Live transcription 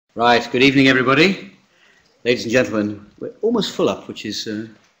Right, good evening everybody. Ladies and gentlemen, we're almost full up, which is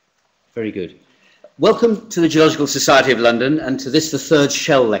very good. Welcome to the Geological Society of London and to this, the third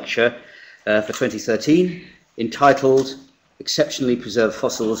Shell lecture for 2013, entitled Exceptionally Preserved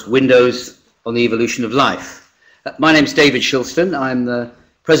Fossils, Windows on the Evolution of Life. My name's David Shilston, I'm the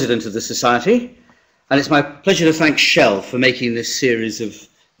President of the Society, and it's my pleasure to thank Shell for making this series of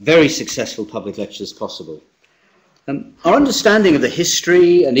very successful public lectures possible. Our understanding of the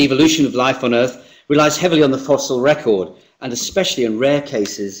history and evolution of life on Earth relies heavily on the fossil record, and especially in rare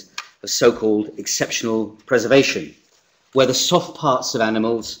cases of so-called exceptional preservation, where the soft parts of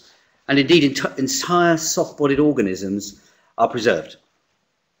animals, and indeed entire soft-bodied organisms, are preserved.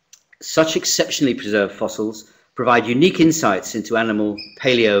 Such exceptionally preserved fossils provide unique insights into animal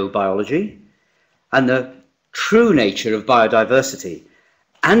palaeobiology and the true nature of biodiversity,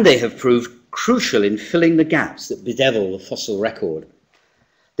 and they have proved crucial in filling the gaps that bedevil the fossil record.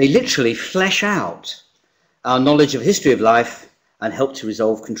 They literally flesh out our knowledge of history of life and help to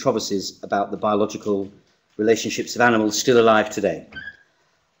resolve controversies about the biological relationships of animals still alive today.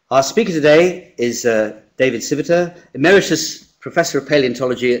 Our speaker today is David Siveter, Emeritus Professor of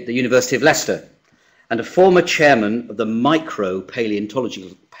Paleontology at the University of Leicester and a former chairman of the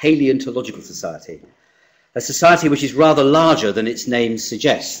Paleontological Society, a society which is rather larger than its name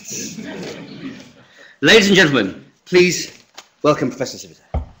suggests. Ladies and gentlemen, please welcome Professor Siveter.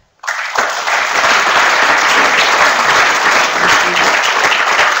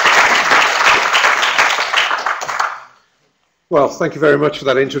 Well, thank you very much for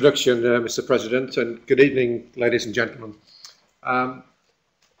that introduction, Mr. President, and good evening, ladies and gentlemen.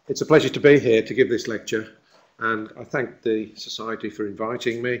 It's a pleasure to be here to give this lecture, and I thank the Society for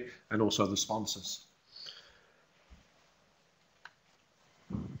inviting me and also the sponsors.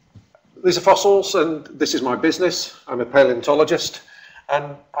 These are fossils, and this is my business. I'm a paleontologist,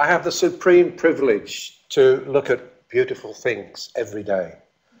 and I have the supreme privilege to look at beautiful things every day.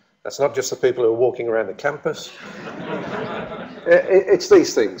 That's not just the people who are walking around the campus. It's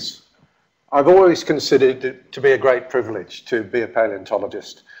these things. I've always considered it to be a great privilege to be a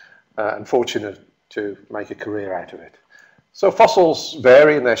paleontologist and fortunate to make a career out of it. So fossils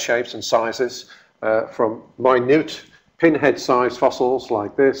vary in their shapes and sizes, from minute pinhead-sized fossils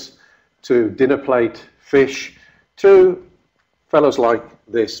like this, to dinner plate fish, to fellows like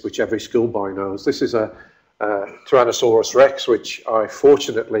this, which every schoolboy knows. This is a Tyrannosaurus rex, which I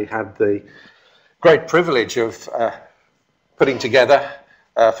fortunately had the great privilege of putting together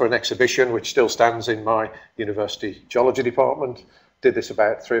for an exhibition, which still stands in my university geology department. Did this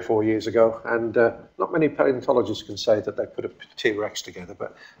about 3 or 4 years ago, and not many paleontologists can say that they put a T-Rex together,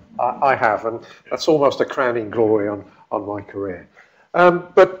 but I have, and that's almost a crowning glory on my career.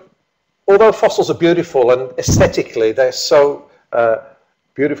 But although fossils are beautiful and aesthetically they're so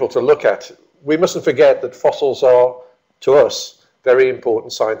beautiful to look at, we mustn't forget that fossils are, to us, very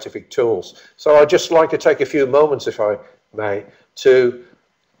important scientific tools. So I'd just like to take a few moments, if I may, to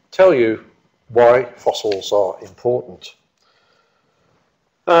tell you why fossils are important.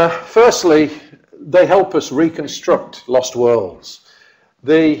 Firstly, they help us reconstruct lost worlds.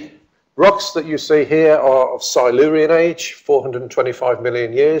 The rocks that you see here are of Silurian age, 425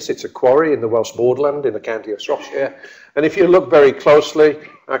 million years. It's a quarry in the Welsh Borderland in the county of Shropshire. And if you look very closely,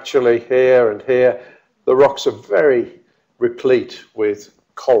 actually here and here, the rocks are very replete with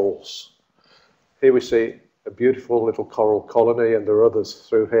corals. Here we see a beautiful little coral colony, and there are others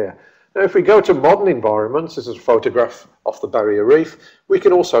through here. Now, if we go to modern environments, this is a photograph off the Barrier Reef, we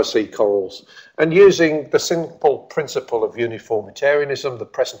can also see corals. And using the simple principle of uniformitarianism, the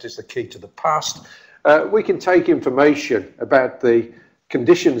present is the key to the past, we can take information about the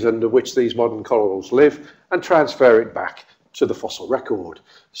conditions under which these modern corals live and transfer it back to the fossil record.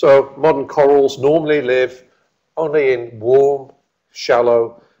 So modern corals normally live only in warm,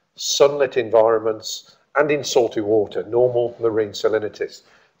 shallow, sunlit environments and in salty water, normal marine salinities.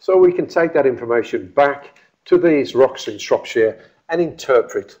 So we can take that information back to these rocks in Shropshire and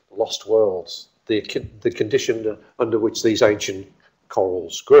interpret lost worlds, the condition under which these ancient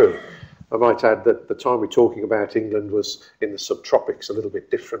corals grew. I might add that the time we're talking about, England was in the subtropics, a little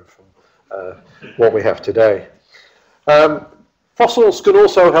bit different from what we have today. Fossils can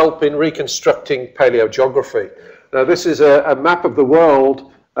also help in reconstructing paleogeography. Now, this is a map of the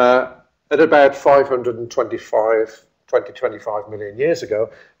world at about 25 million years ago,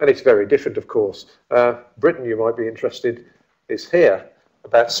 and it's very different, of course. Britain, you might be interested, is here,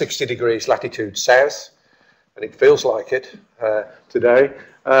 about 60 degrees latitude south, and it feels like it today.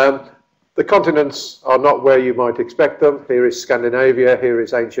 The continents are not where you might expect them. Here is Scandinavia, here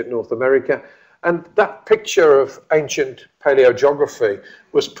is ancient North America. And that picture of ancient paleogeography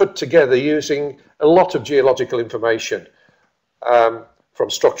was put together using a lot of geological information, from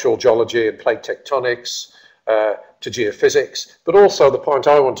structural geology and plate tectonics to geophysics. But also the point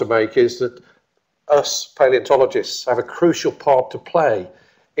I want to make is that us paleontologists have a crucial part to play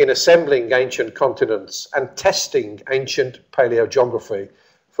in assembling ancient continents and testing ancient paleogeography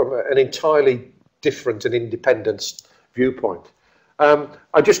from an entirely different and independent viewpoint.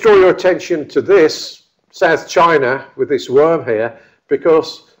 I just draw your attention to this, South China, with this worm here,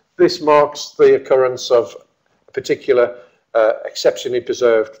 because this marks the occurrence of a particular exceptionally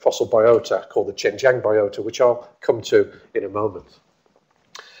preserved fossil biota called the Zhenjiang biota, which I'll come to in a moment.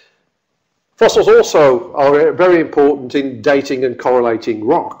 Fossils also are very important in dating and correlating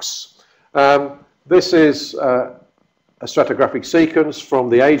rocks. This is a stratigraphic sequence from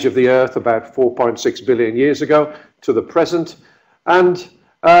the age of the Earth about 4.6 billion years ago to the present. And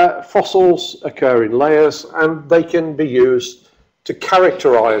fossils occur in layers, and they can be used to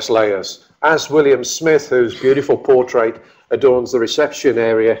characterize layers, as William Smith, whose beautiful portrait adorns the reception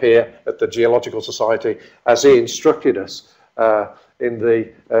area here at the Geological Society, as he instructed us in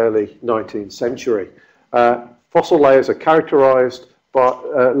the early 19th century. Fossil layers are characterized by,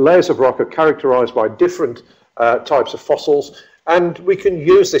 layers of rock are characterized by different types of fossils, and we can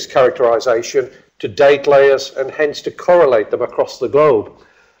use this characterization to date layers and hence to correlate them across the globe.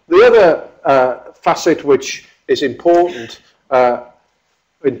 The other facet which is importantly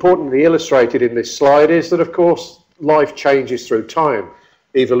illustrated in this slide is that, of course, life changes through time.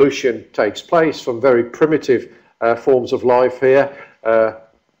 Evolution takes place from very primitive forms of life here,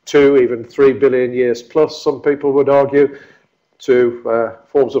 2, even 3 billion years plus, some people would argue, to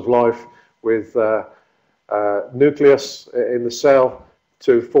forms of life with nucleus in the cell,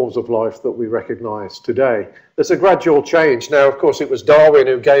 to forms of life that we recognize today. There's a gradual change. Now, of course, it was Darwin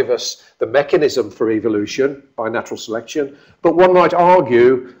who gave us the mechanism for evolution by natural selection, but one might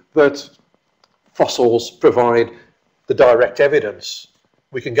argue that fossils provide the direct evidence.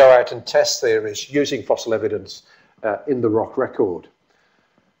 We can go out and test theories using fossil evidence in the rock record.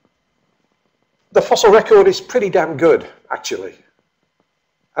 The fossil record is pretty damn good, actually.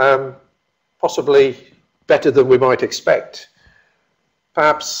 Possibly better than we might expect.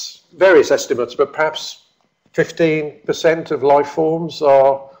 Perhaps various estimates, but perhaps 15% of life forms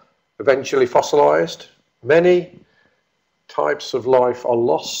are eventually fossilized. Many types of life are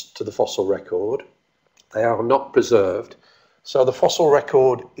lost to the fossil record. They are not preserved. So the fossil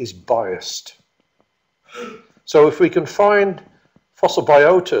record is biased. So if we can find fossil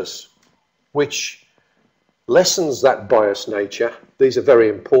biotas which lessens that biased nature, these are very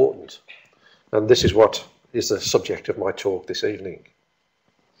important. And this is what is the subject of my talk this evening.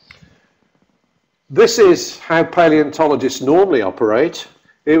 This is how paleontologists normally operate.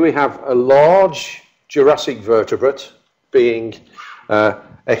 Here we have a large Jurassic vertebrate being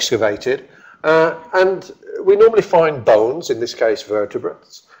excavated, and we normally find bones, in this case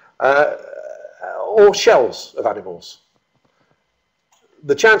vertebrates, or shells of animals.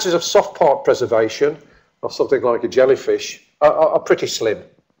 The chances of soft part preservation of something like a jellyfish are pretty slim.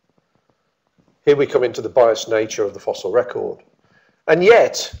 Here we come into the biased nature of the fossil record. And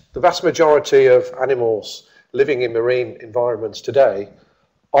yet, the vast majority of animals living in marine environments today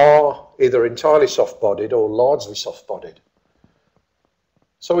are either entirely soft-bodied or largely soft-bodied.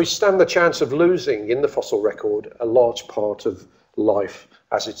 So we stand the chance of losing in the fossil record a large part of life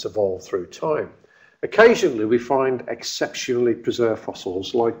as it's evolved through time. Occasionally we find exceptionally preserved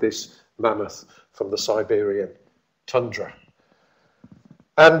fossils like this mammoth from the Siberian tundra.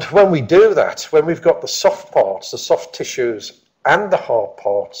 And when we do that, when we've got the soft parts, the soft tissues and the hard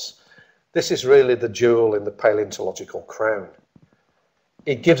parts, this is really the jewel in the paleontological crown.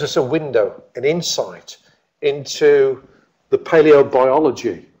 It gives us a window, an insight into the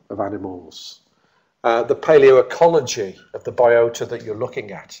paleobiology of animals, the paleoecology of the biota that you're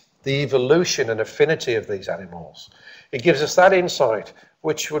looking at, the evolution and affinity of these animals. It gives us that insight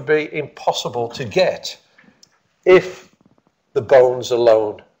which would be impossible to get if the bones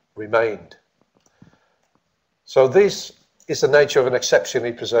alone remained. So this is the nature of an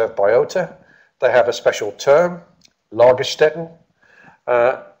exceptionally preserved biota. They have a special term, Lagerstätten.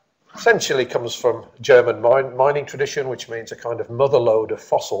 Essentially comes from German mining tradition, which means a kind of mother lode of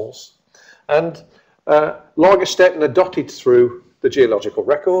fossils. And Lagerstätten are dotted through the geological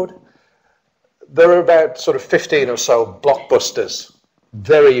record. There are about sort of 15 or so blockbusters,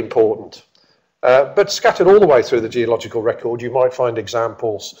 very important. But scattered all the way through the geological record, you might find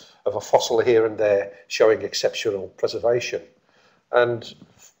examples of a fossil here and there showing exceptional preservation. And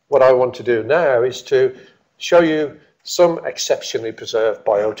what I want to do now is to show you some exceptionally preserved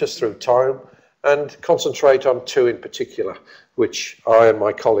biotas through time and concentrate on two in particular, which I and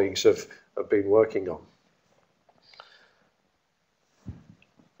my colleagues have been working on.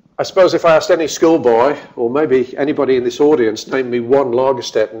 I suppose if I asked any schoolboy, or maybe anybody in this audience, name me one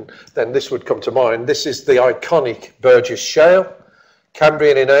Lagerstätten, then this would come to mind. This is the iconic Burgess Shale,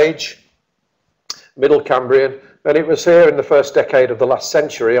 Cambrian in age, Middle Cambrian, and it was here in the first decade of the last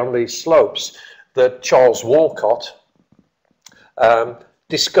century on these slopes that Charles Walcott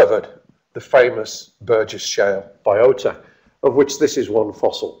discovered the famous Burgess Shale biota, of which this is one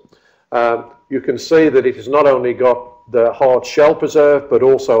fossil. You can see that it has not only got the hard shell preserved, but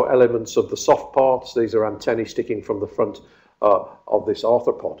also elements of the soft parts. These are antennae sticking from the front of this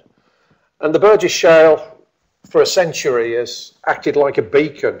arthropod. And the Burgess Shale, for a century, has acted like a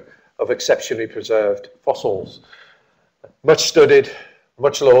beacon of exceptionally preserved fossils. Much studied,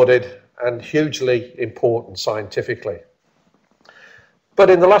 much lauded, and hugely important scientifically. But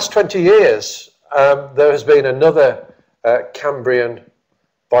in the last 20 years, there has been another Cambrian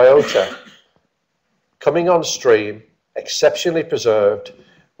biota coming on stream, exceptionally preserved,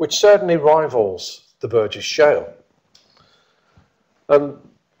 which certainly rivals the Burgess Shale. And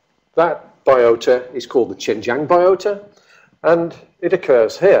that biota is called the Xinjiang biota, and it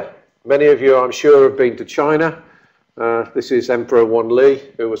occurs here. Many of you, I'm sure, have been to China. This is Emperor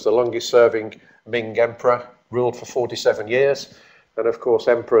Wanli, who was the longest serving Ming emperor, ruled for 47 years. And of course,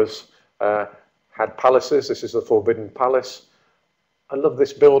 emperors had palaces. This is the Forbidden Palace. I love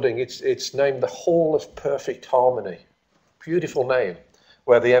this building. It's named the Hall of Perfect Harmony. Beautiful name,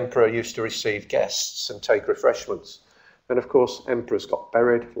 where the emperor used to receive guests and take refreshments. And of course, emperors got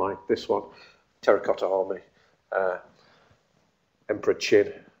buried, like this one, terracotta army. Emperor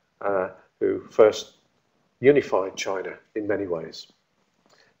Qin, who first unified China in many ways.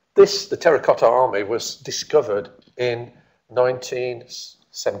 The terracotta army, was discovered in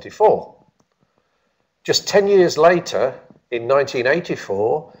 1974. Just 10 years later, in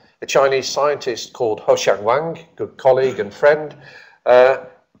 1984, a Chinese scientist called He Xiangwang, good colleague and friend,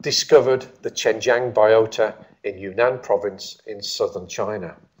 discovered the Xinjiang biota in Yunnan province in southern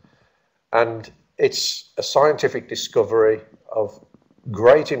China. And it's a scientific discovery of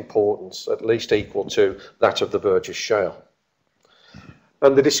great importance, at least equal to that of the Burgess Shale.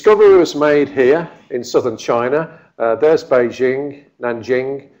 And the discovery was made here in southern China. There's Beijing,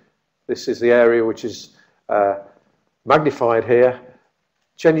 Nanjing. This is the area which is magnified here.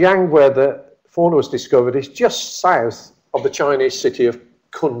 Xinjiang, where the fauna was discovered, is just south of the Chinese city of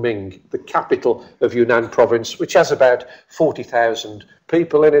Kunming, the capital of Yunnan province, which has about 40,000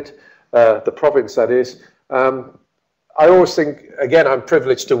 people in it, the province that is. I always think, again, I'm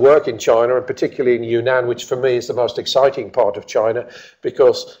privileged to work in China, and particularly in Yunnan, which for me is the most exciting part of China,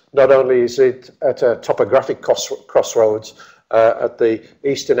 because not only is it at a topographic crossroads at the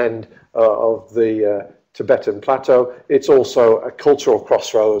eastern end of the Tibetan plateau, it's also a cultural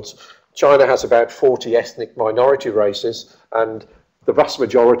crossroads. China has about 40 ethnic minority races, and the vast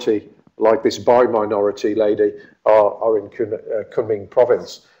majority, like this Bai minority lady, are in Kunming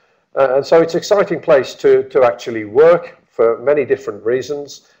province. And so it's an exciting place to actually work for many different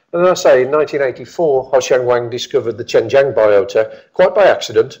reasons. And as I say, in 1984, He Xiangwang discovered the Xinjiang biota, quite by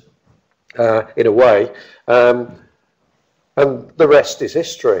accident, in a way, and the rest is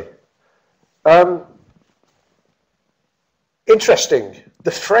history. Interesting,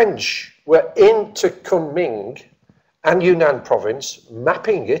 the French were into Kunming and Yunnan province,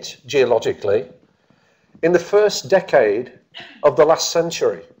 mapping it geologically, in the first decade of the last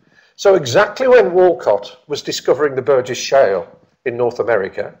century. So exactly when Walcott was discovering the Burgess Shale in North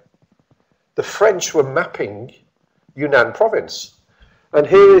America, the French were mapping Yunnan province. And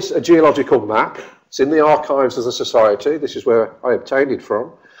here is a geological map. It's in the archives of the Society. This is where I obtained it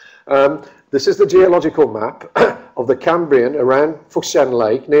from. This is the geological map of the Cambrian around Fuxian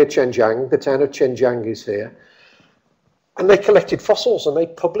Lake near Xinjiang. The town of Xinjiang is here. And they collected fossils and they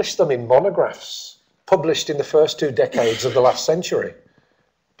published them in monographs, published in the first 2 decades of the last century.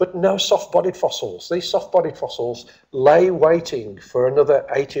 But no soft-bodied fossils. These soft-bodied fossils lay waiting for another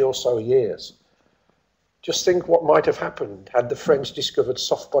 80 or so years. Just think what might have happened had the French discovered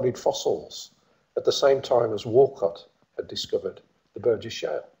soft-bodied fossils at the same time as Walcott had discovered the Burgess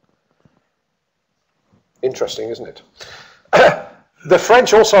Shale. Interesting, isn't it? The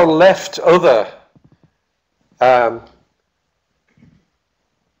French also left other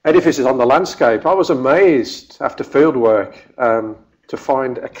edifices on the landscape. I was amazed after fieldwork to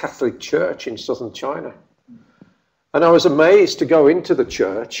find a Catholic church in southern China. And I was amazed to go into the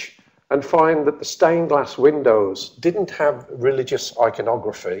church and find that the stained glass windows didn't have religious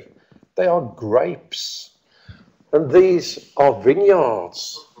iconography. They are grapes. And these are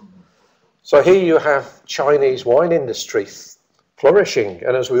vineyards. So here you have Chinese wine industry flourishing,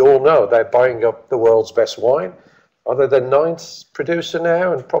 and as we all know, they're buying up the world's best wine. Are they the 9th producer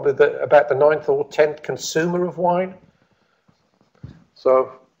now, and probably about the 9th or 10th consumer of wine?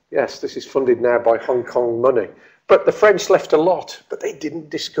 So yes, this is funded now by Hong Kong money. But the French left a lot, but they didn't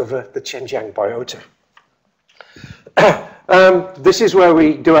discover the Xinjiang biota. This is where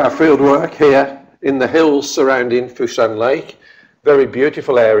we do our field work here in the hills surrounding Fushan Lake. Very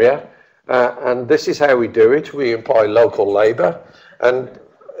beautiful area. And this is how we do it. We employ local labour. And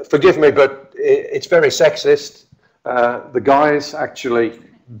forgive me, but it's very sexist. The guys actually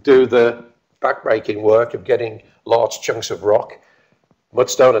do the backbreaking work of getting large chunks of rock,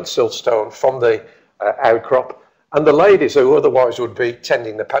 mudstone and siltstone, from the outcrop. And the ladies, who otherwise would be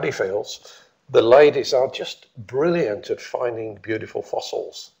tending the paddy fields, the ladies are just brilliant at finding beautiful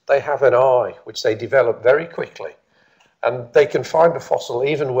fossils. They have an eye which they develop very quickly. And they can find a fossil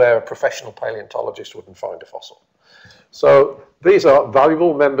even where a professional paleontologist wouldn't find a fossil. So these are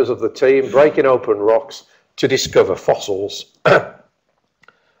valuable members of the team breaking open rocks to discover fossils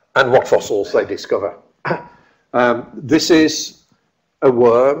and what fossils they discover. This is a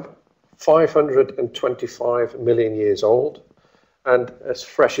worm, 525 million years old and as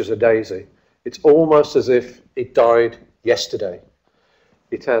fresh as a daisy. It's almost as if it died yesterday.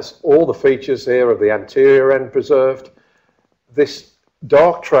 It has all the features here of the anterior end preserved. This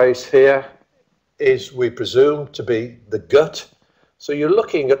dark trace here is, we presume, to be the gut. So you're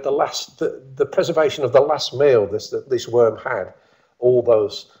looking at the preservation of the last meal that this worm had all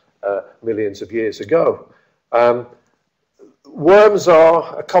those millions of years ago. Worms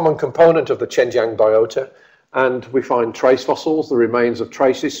are a common component of the Xinjiang biota, and we find trace fossils, the remains of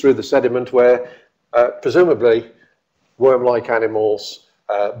traces through the sediment where presumably worm-like animals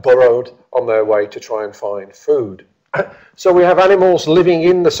burrowed on their way to try and find food. So we have animals living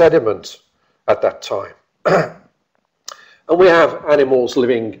in the sediment at that time. And we have animals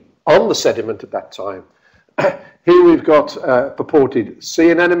living on the sediment at that time. Here we've got a purported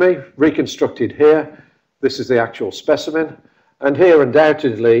sea anemone reconstructed here. This is the actual specimen. And here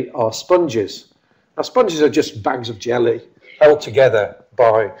undoubtedly are sponges. Now sponges are just bags of jelly held together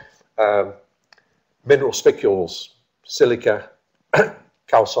by mineral spicules, silica,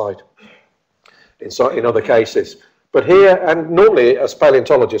 calcite, in other cases. But here, and normally as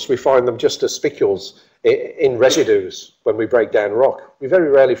paleontologists, we find them just as spicules in residues when we break down rock. We very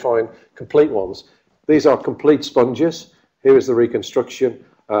rarely find complete ones. These are complete sponges. Here is the reconstruction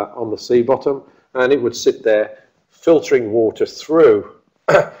on the sea bottom, and it would sit there filtering water through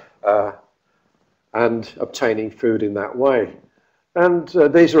and obtaining food in that way. And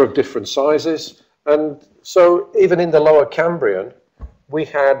these are of different sizes. And so even in the lower Cambrian, we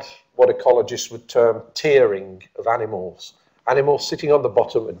had what ecologists would term tiering of animals. Animals sitting on the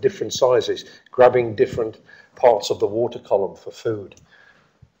bottom at different sizes, grabbing different parts of the water column for food.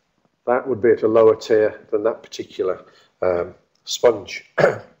 That would be at a lower tier than that particular sponge.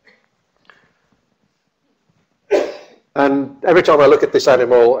 And every time I look at this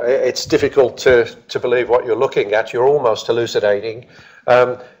animal, it's difficult to believe what you're looking at. You're almost hallucinating.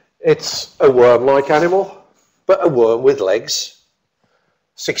 It's a worm-like animal, but a worm with legs.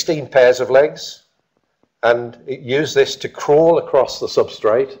 16 pairs of legs, and it used this to crawl across the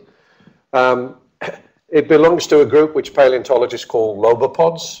substrate. It belongs to a group which paleontologists call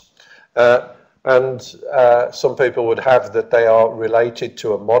lobopods, and some people would have that they are related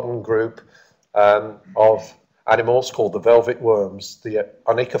to a modern group of animals called the velvet worms, the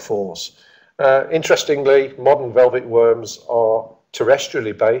onychophores. Interestingly, modern velvet worms are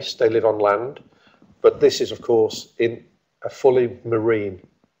terrestrially based, they live on land, but this is of course in a fully marine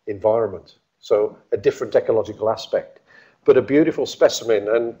environment, so a different ecological aspect, but a beautiful specimen.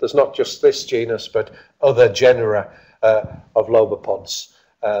 And there's not just this genus, but other genera of lobopods.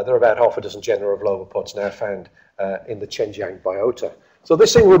 There are about half a dozen genera of lobopods now found in the Xinjiang biota. So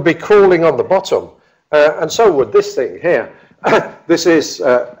this thing would be crawling on the bottom, and so would this thing here. This is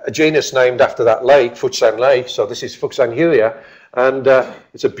a genus named after that lake, Fushan Lake, so this is Fuxanhuia, and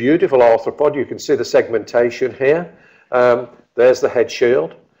it's a beautiful arthropod. You can see the segmentation here. There's the head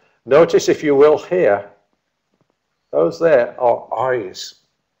shield. Notice, if you will, here, those there are eyes.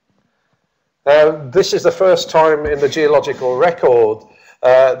 This is the first time in the geological record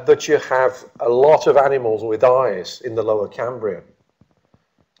that you have a lot of animals with eyes in the lower Cambrian.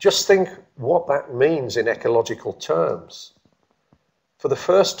 Just think what that means in ecological terms. For the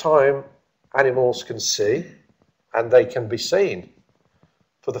first time, animals can see, and they can be seen.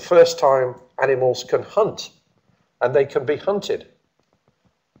 For the first time, animals can hunt, and they can be hunted.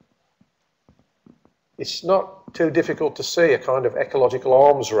 It's not too difficult to see a kind of ecological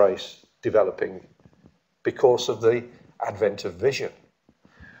arms race developing because of the advent of vision.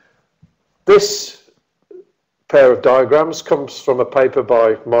 This pair of diagrams comes from a paper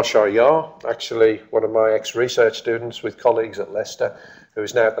by Marshall Yar, actually one of my ex-research students with colleagues at Leicester, who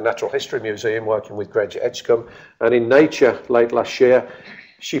is now at the Natural History Museum working with Greg Edgecombe. And in Nature, late last year,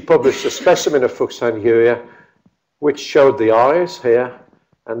 she published a specimen of Fuchs-Hanhua, which showed the eyes here,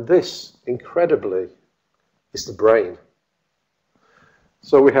 and this, incredibly, is the brain.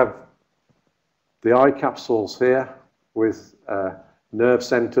 So we have the eye capsules here with nerve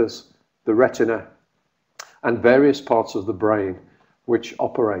centers, the retina, and various parts of the brain which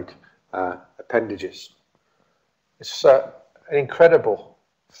operate appendages. It's an incredible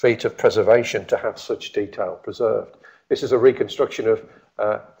feat of preservation to have such detail preserved. This is a reconstruction of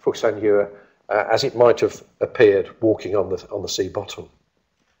Fuchs-Hanhua as it might have appeared walking on the sea bottom.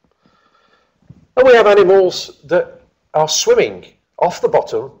 And we have animals that are swimming off the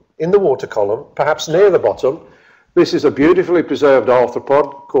bottom in the water column, perhaps near the bottom. This is a beautifully preserved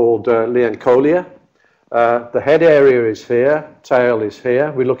arthropod called Leancolia. The head area is here, tail is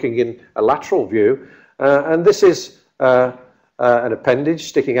here. We're looking in a lateral view, and this is an appendage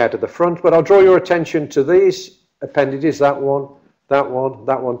sticking out at the front, but I'll draw your attention to these appendages, that one, that one,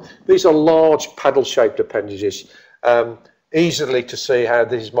 that one. These are large paddle-shaped appendages, easily to see how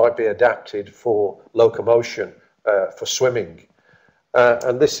these might be adapted for locomotion, for swimming.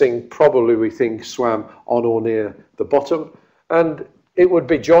 And this thing probably, we think, swam on or near the bottom, and it would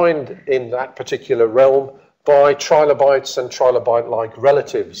be joined in that particular realm by trilobites and trilobite-like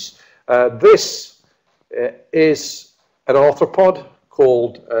relatives. This is an arthropod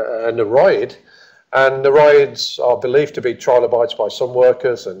called a neuroid, and neuroids are believed to be trilobites by some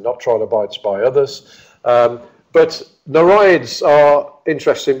workers and not trilobites by others. But neuroids are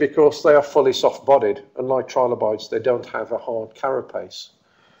interesting because they are fully soft-bodied, and like trilobites, they don't have a hard carapace.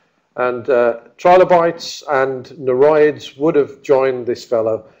 And trilobites and neuroids would have joined this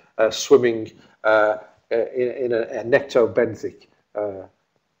fellow swimming in a nectobenthic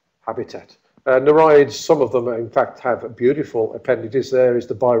habitat. Neuroids, some of them in fact have beautiful appendages. There is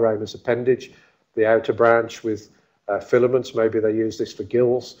the biramous appendage, the outer branch with filaments, maybe they use this for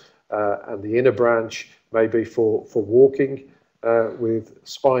gills, and the inner branch maybe for walking with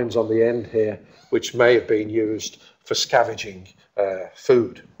spines on the end here, which may have been used for scavenging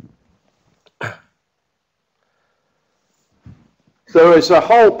food. There is a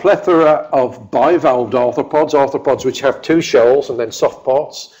whole plethora of bivalved arthropods, arthropods which have two shells and then soft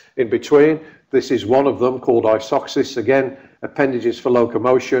parts in between. This is one of them called Isoxis, again, appendages for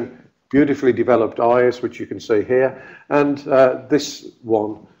locomotion, beautifully developed eyes, which you can see here. And this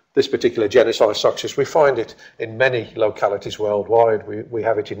particular genus Isoxis, we find it in many localities worldwide. We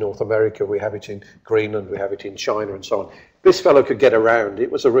have it in North America, we have it in Greenland, we have it in China and so on. This fellow could get around,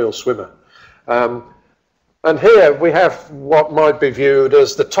 it was a real swimmer. And here we have what might be viewed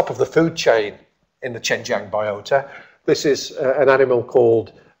as the top of the food chain in the Xinjiang biota. This is an animal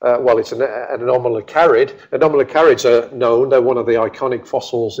called, well, it's an anomalocariid. Anomalocarids are known, they're one of the iconic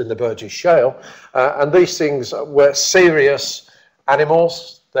fossils in the Burgess Shale. And these things were serious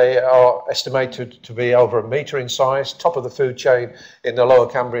animals. They are estimated to be over 1 metre in size, top of the food chain in the Lower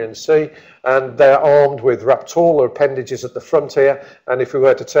Cambrian Sea, and they're armed with raptoral appendages at the front here, and if we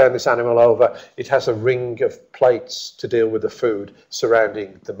were to turn this animal over, it has a ring of plates to deal with the food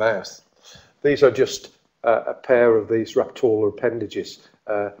surrounding the mouth. These are just a pair of these raptoral appendages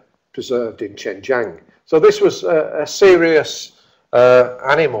preserved in Xinjiang. So this was a serious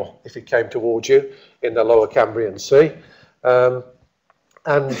animal if it came towards you in the Lower Cambrian Sea.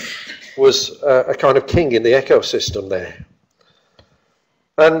 And was a kind of king in the ecosystem there.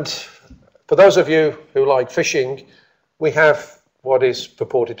 And for those of you who like fishing, we have what is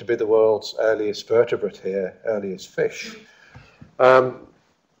purported to be the world's earliest vertebrate here, earliest fish. The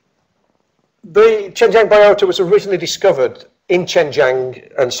Xinjiang biota was originally discovered in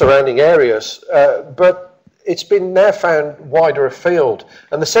Xinjiang and surrounding areas, but it's been now found wider afield,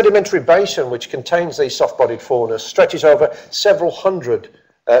 and the sedimentary basin which contains these soft-bodied faunas stretches over several hundred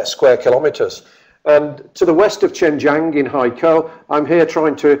square kilometres. And to the west of Xinjiang in Haikou, I'm here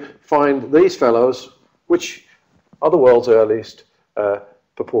trying to find these fellows, which are the world's earliest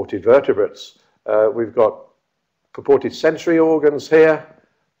purported vertebrates. We've got purported sensory organs here,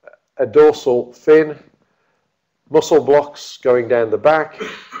 a dorsal fin, muscle blocks going down the back,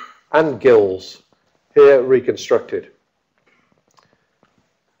 and gills, here reconstructed.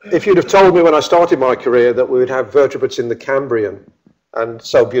 If you'd have told me when I started my career that we would have vertebrates in the Cambrian and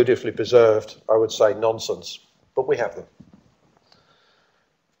so beautifully preserved, I would say nonsense, but we have them.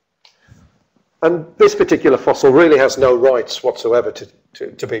 And this particular fossil really has no rights whatsoever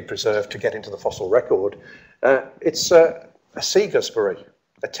to be preserved to get into the fossil record. It's a sea gooseberry,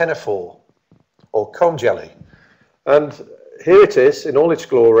 a tenaphore, or comb jelly. And here it is in all its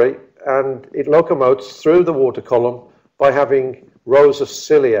glory, and it locomotes through the water column by having rows of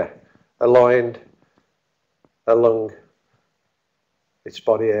cilia aligned along its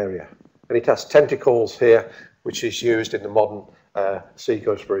body area. And it has tentacles here, which is used in the modern sea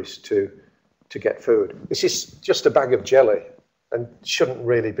gooseberries to get food. This is just a bag of jelly and shouldn't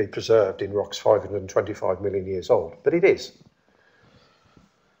really be preserved in rocks 525 million years old, but it is.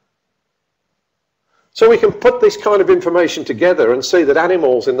 So we can put this kind of information together and see that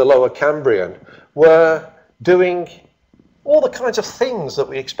animals in the lower Cambrian were doing all the kinds of things that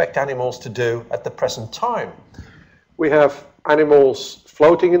we expect animals to do at the present time. We have animals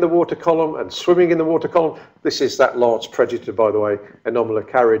floating in the water column and swimming in the water column. This is that large predator, by the way,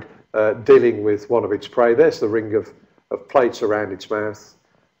 anomalocarid, dealing with one of its prey. There's the ring of plates around its mouth,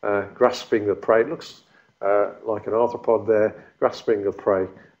 grasping the prey. It looks like an arthropod there, grasping the prey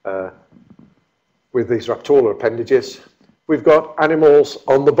with these raptoral appendages. We've got animals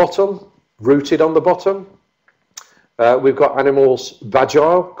on the bottom, rooted on the bottom. We've got animals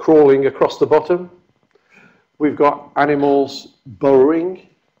vagile, crawling across the bottom. We've got animals burrowing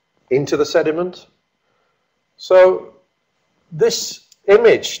into the sediment. So this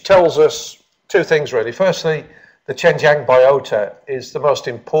image tells us two things really. Firstly, the Xinjiang biota is the most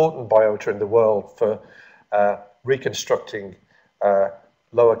important biota in the world for reconstructing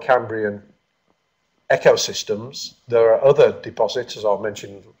lower Cambrian ecosystems. There are other deposits, as I'll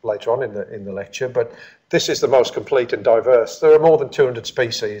mention later on in the lecture, but this is the most complete and diverse. There are more than 200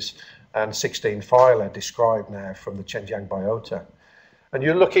 species and 16 phyla described now from the Xinjiang biota. And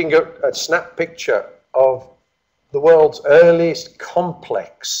you're looking at a snap picture of the world's earliest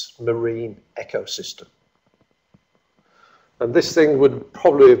complex marine ecosystem. And this thing would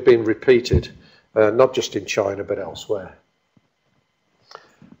probably have been repeated, not just in China, but elsewhere.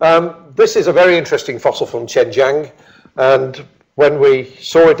 This is a very interesting fossil from Xinjiang, and when we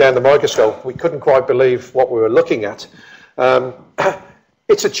saw it down the microscope, we couldn't quite believe what we were looking at.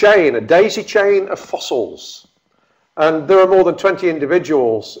 It's a chain, a daisy chain of fossils, and there are more than 20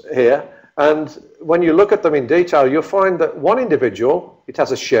 individuals here, and when you look at them in detail, you'll find that one individual, it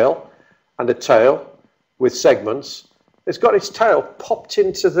has a shell and a tail with segments. It's got its tail popped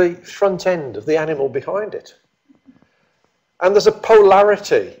into the front end of the animal behind it. And there's a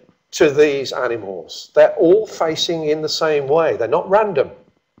polarity to these animals. They're all facing in the same way. They're not random.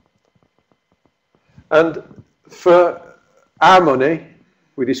 And for our money,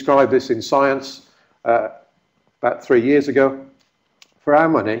 we described this in Science about 3 years ago. For our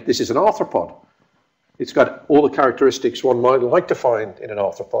money, this is an arthropod. It's got all the characteristics one might like to find in an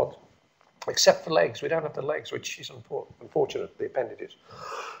arthropod, except for legs. We don't have the legs, which is unfortunate, the appendages.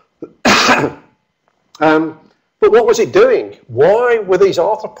 But what was it doing? Why were these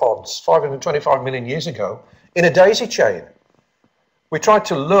arthropods 525 million years ago in a daisy chain? We tried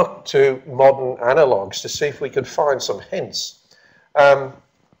to look to modern analogues to see if we could find some hints.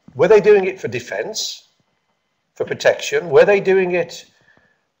 Were they doing it for defense, for protection? Were they doing it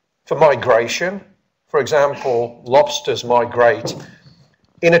for migration? For example, lobsters migrate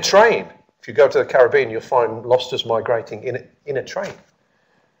in a train. If you go to the Caribbean, you'll find lobsters migrating in a train.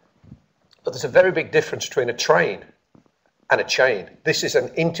 But there's a very big difference between a train and a chain. This is an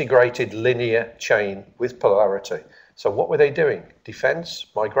integrated linear chain with polarity. So what were they doing? Defense,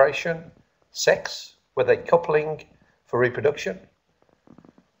 migration, sex? Were they coupling for reproduction?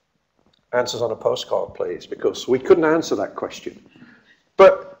 Answers on a postcard, please, because we couldn't answer that question.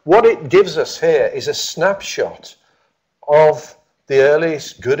 But what it gives us here is a snapshot of the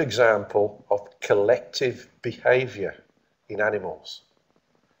earliest good example of collective behavior in animals.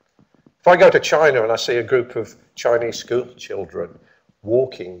 If I go to China and I see a group of Chinese school children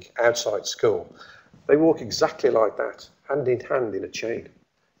walking outside school, they walk exactly like that, hand in hand in a chain.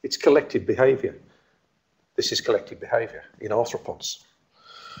 It's collective behavior. This is collective behavior in arthropods.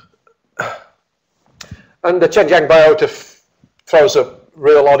 And the Xinjiang biota throws up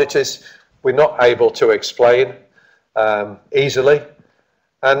real oddities we're not able to explain easily.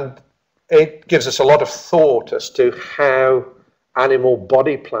 And it gives us a lot of thought as to how animal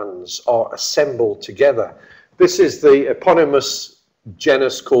body plans are assembled together. This is the eponymous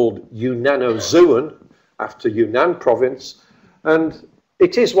genus called Yunanozoon, after Yunnan province, and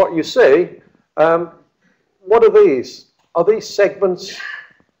it is what you see. What are these? Are these segments?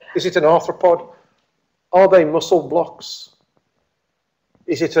 Is it an arthropod? Are they muscle blocks?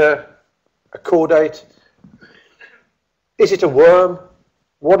 Is it a chordate? Is it a worm?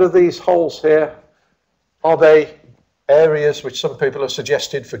 What are these holes here? Are they areas which some people have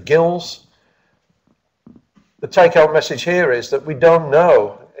suggested for gills. The take-home message here is that we don't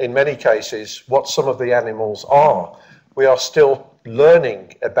know, in many cases, what some of the animals are. We are still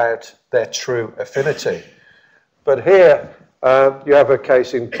learning about their true affinity. But here you have a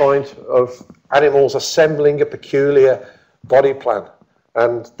case in point of animals assembling a peculiar body plan,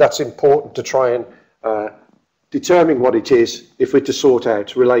 and that's important to try and determine what it is if we're to sort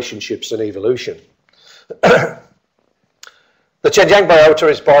out relationships and evolution. The Xinjiang biota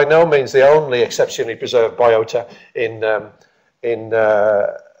is by no means the only exceptionally preserved biota in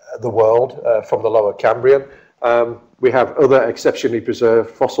the world from the Lower Cambrian. We have other exceptionally preserved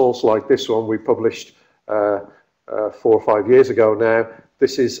fossils like this one we published 4 or 5 years ago now.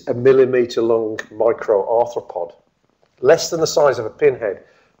 This is a millimetre long micro-arthropod, less than the size of a pinhead,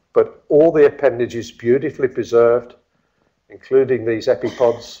 but all the appendages beautifully preserved, including these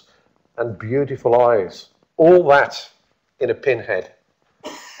epipods and beautiful eyes. All that in a pinhead.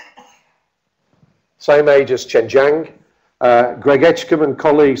 Same age as Xinjiang. Greg Edgecombe and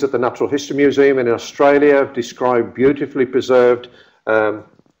colleagues at the Natural History Museum in Australia have described beautifully preserved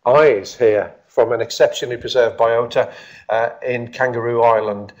eyes here from an exceptionally preserved biota in Kangaroo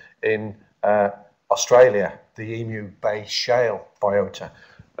Island in Australia, the Emu Bay Shale biota.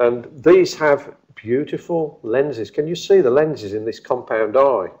 And these have beautiful lenses. Can you see the lenses in this compound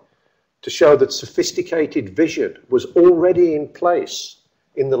eye? To show that sophisticated vision was already in place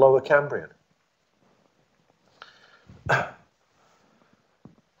in the Lower Cambrian.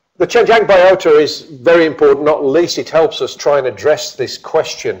 The Xinjiang biota is very important, not least it helps us try and address this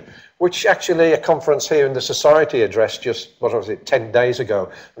question, which actually a conference here in the Society addressed just, what was it, 10 days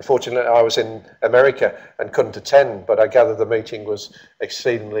ago. Unfortunately, I was in America and couldn't attend, but I gather the meeting was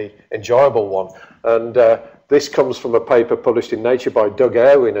exceedingly enjoyable one. And this comes from a paper published in Nature by Doug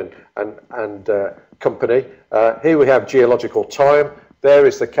Irwin and company. Here we have geological time. There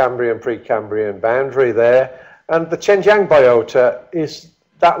is the Cambrian, Precambrian boundary there. And the Xinjiang biota is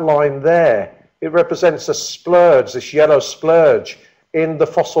that line there. It represents a splurge, this yellow splurge, in the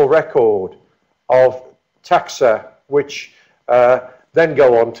fossil record of taxa, which then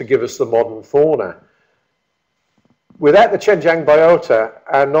go on to give us the modern fauna. Without the Xinjiang biota,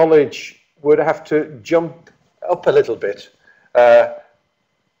 our knowledge would have to jump up a little bit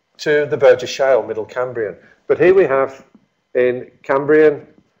to the Burgess Shale, Middle Cambrian. But here we have in Cambrian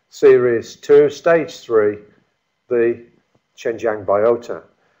Series 2, Stage 3, the Xinjiang biota.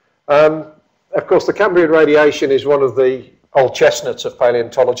 Of course, the Cambrian radiation is one of the old chestnuts of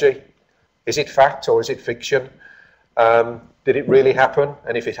paleontology. Is it fact or is it fiction? Did it really happen?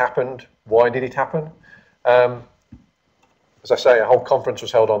 And if it happened, why did it happen? As I say, a whole conference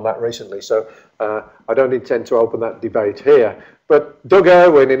was held on that recently, so I don't intend to open that debate here. But Doug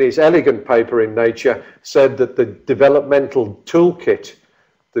Irwin, in his elegant paper in Nature, said that the developmental toolkit,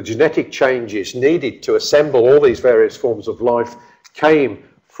 the genetic changes needed to assemble all these various forms of life, came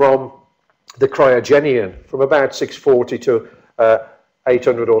from the Cryogenian, from about 640 to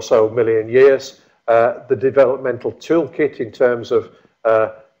 800 or so million years. The developmental toolkit in terms of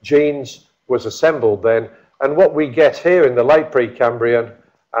genes was assembled then. And what we get here in the late Precambrian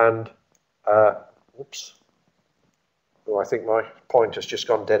and, oops, oh, I think my pointer's just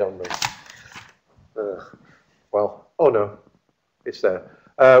gone dead on me. Well, oh no, it's there.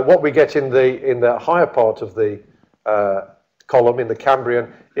 What we get in the higher part of the column in the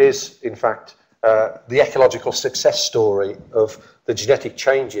Cambrian is, in fact, the ecological success story of the genetic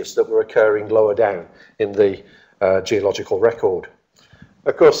changes that were occurring lower down in the geological record.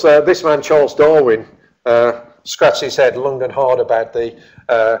 Of course, this man, Charles Darwin, scratched his head long and hard about the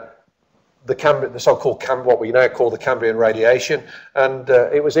so-called what we now call the Cambrian radiation, and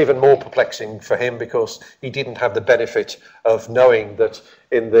it was even more perplexing for him because he didn't have the benefit of knowing that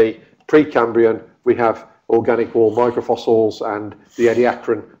in the Precambrian we have organic wall microfossils and the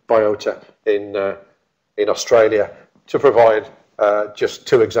Ediacaran biota in Australia to provide just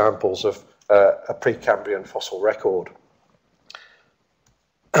two examples of a Precambrian fossil record.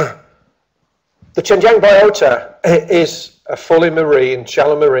 The Xinjiang biota is a fully marine,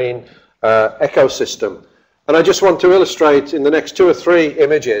 shallow marine ecosystem. And I just want to illustrate in the next 2 or 3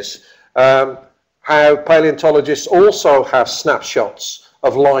 images how paleontologists also have snapshots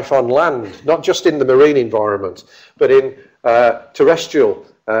of life on land, not just in the marine environment, but in terrestrial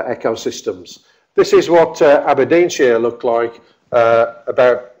ecosystems. This is what Aberdeenshire looked like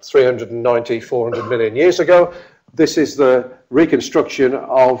about 390, 400 million years ago. This is the reconstruction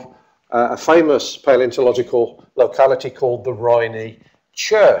of a famous paleontological locality called the Rhynie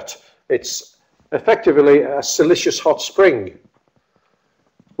Chert. It's effectively a silicious hot spring.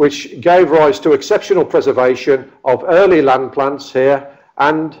 which gave rise to exceptional preservation of early land plants here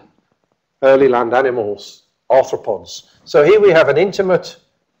and early land animals, arthropods. So here we have an intimate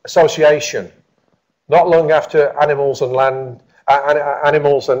association, not long after animals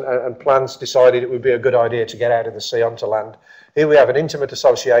and plants decided it would be a good idea to get out of the sea onto land. Here we have an intimate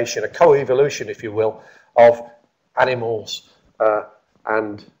association, a co-evolution, if you will, of animals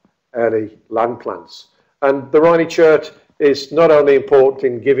and early land plants. And the Rhynie chert is not only important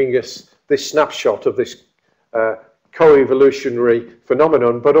in giving us this snapshot of this co-evolutionary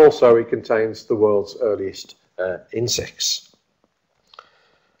phenomenon, but also it contains the world's earliest insects.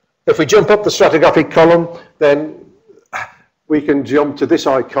 If we jump up the stratigraphic column, then we can jump to this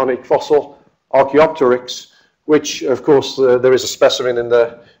iconic fossil, Archaeopteryx, which, of course, there is a specimen in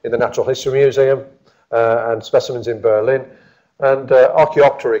the Natural History Museum and specimens in Berlin. And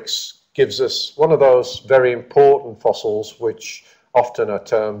Archaeopteryx gives us one of those very important fossils which often are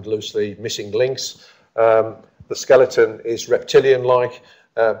termed loosely missing links. The skeleton is reptilian-like,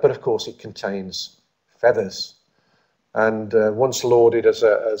 but of course it contains feathers. And once lauded as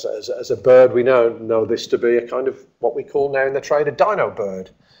a bird, we know this to be a kind of what we call now in the trade a dino bird.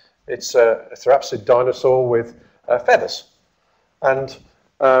 It's a therapsid dinosaur with feathers. And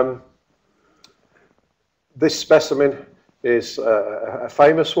this specimen is a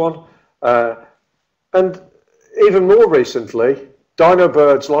famous one. And even more recently, dino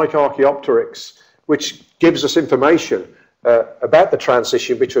birds like Archaeopteryx, which gives us information about the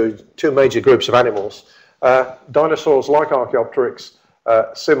transition between two major groups of animals. Dinosaurs like Archaeopteryx,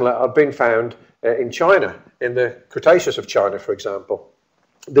 similar, have been found in China, in the Cretaceous of China, for example.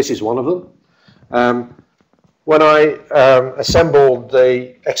 This is one of them. When I assembled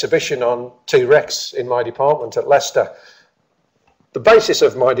the exhibition on T-Rex in my department at Leicester, the basis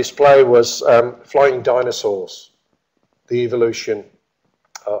of my display was flying dinosaurs, the evolution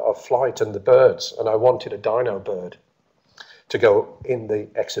of flight and the birds, and I wanted a dino bird to go in the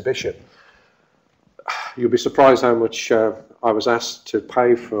exhibition. You'll be surprised how much I was asked to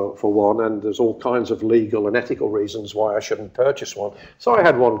pay for one, and there's all kinds of legal and ethical reasons why I shouldn't purchase one. So I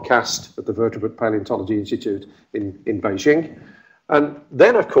had one cast at the Vertebrate Paleontology Institute in Beijing. And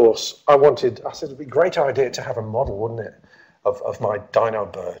then, of course, I said it'd be a great idea to have a model, wouldn't it, of my dino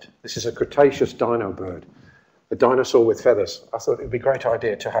bird. This is a Cretaceous dino bird, a dinosaur with feathers. I thought it'd be a great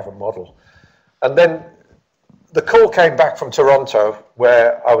idea to have a model. And then the call came back from Toronto,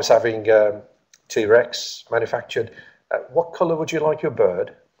 where I was having T-Rex manufactured. What colour would you like your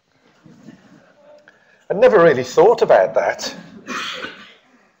bird? I never really thought about that.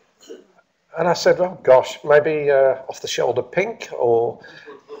 And I said, oh gosh, maybe off the shoulder pink, or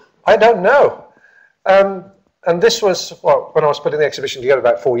I don't know. And this was when I was putting the exhibition together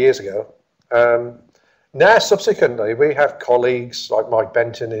about 4 years ago. Now, subsequently, we have colleagues like Mike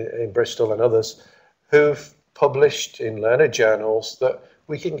Benton in Bristol and others who've published in learned journals that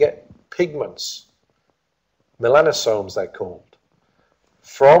we can get pigments, melanosomes they're called,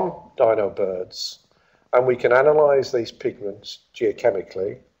 from dino birds, and we can analyse these pigments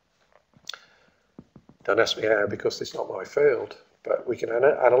geochemically. Don't ask me how, because it's not my field, but we can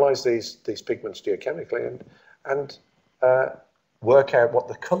analyse these pigments geochemically and work out what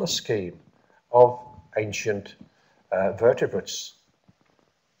the colour scheme of ancient vertebrates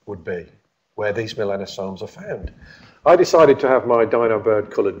would be, where these melanosomes are found. I decided to have my dino bird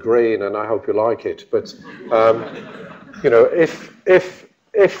coloured green, and I hope you like it. But you know,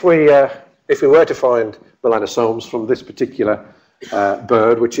 if we were to find melanosomes from this particular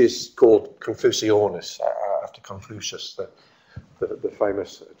bird, which is called Confuciornis, after Confucius, the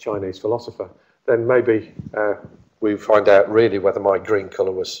famous Chinese philosopher, then maybe we find out really whether my green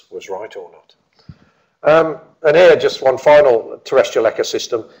colour was right or not. And here, just one final terrestrial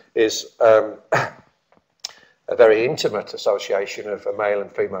ecosystem is a very intimate association of a male and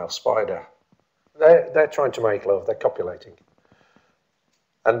female spider. They're trying to make love, they're copulating.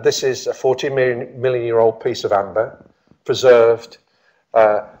 And this is a 40 million year old piece of amber, preserved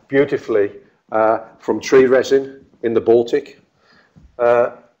beautifully from tree resin in the Baltic.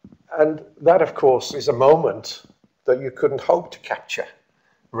 And that, of course, is a moment that you couldn't hope to capture,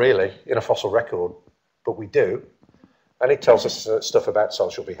 really, in a fossil record, but we do. And it tells us stuff about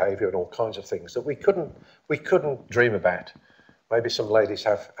social behaviour and all kinds of things that we couldn't dream about. Maybe some ladies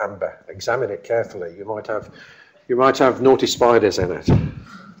have amber. Examine it carefully. You might have naughty spiders in it.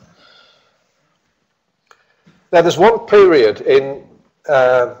 Now, there's one period in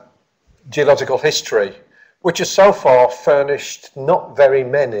geological history which has so far furnished not very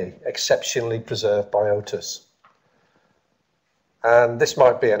many exceptionally preserved biotas. And this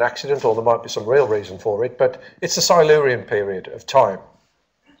might be an accident, or there might be some real reason for it, but it's the Silurian period of time.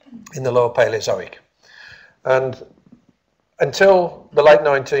 in the lower Paleozoic. And until the late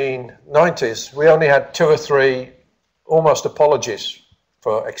 1990s, we only had 2 or 3 almost apologies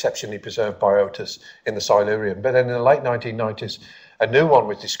for exceptionally preserved biotas in the Silurian. But then in the late 1990s, a new one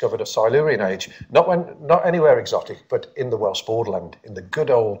was discovered, a Silurian age, not anywhere exotic, but in the Welsh Borderland, in the good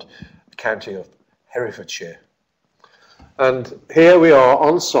old county of Herefordshire. And here we are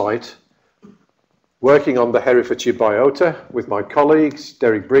on site, working on the Herefordshire biota with my colleagues,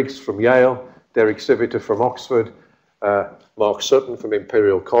 Derek Briggs from Yale, Derek Siveter from Oxford, Mark Sutton from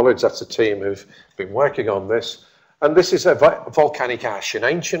Imperial College. That's a team who've been working on this. And this is a volcanic ash, an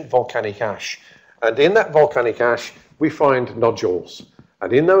ancient volcanic ash. And in that volcanic ash, we find nodules.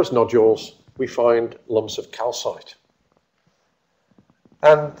 And in those nodules, we find lumps of calcite.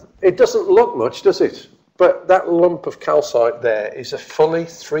 And it doesn't look much, does it? But that lump of calcite there is a fully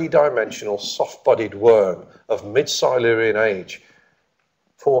 3-dimensional soft-bodied worm of mid-Silurian age,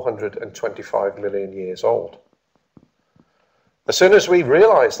 425 million years old. As soon as we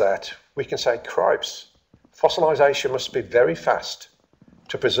realise that, we can say, cripes, fossilisation must be very fast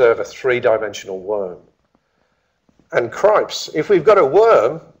to preserve a 3-dimensional worm. And cripes, if we've got a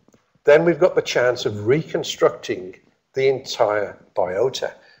worm, then we've got the chance of reconstructing the entire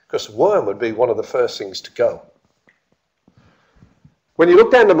biota, because worm would be one of the first things to go. When you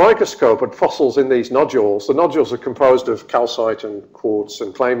look down the microscope at fossils in these nodules, the nodules are composed of calcite and quartz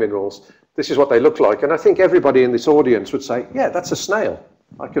and clay minerals. This is what they look like. And I think everybody in this audience would say, yeah, that's a snail.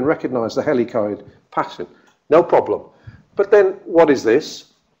 I can recognise the helicoid pattern. No problem. But then what is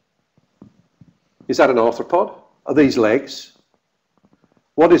this? Is that an arthropod? Are these legs?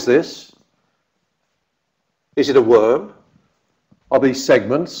 What is this? Is it a worm? Are these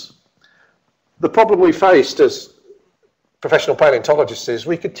segments? The problem we faced as professional paleontologists is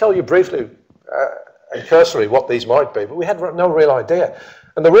we could tell you briefly and cursorily what these might be, but we had no real idea.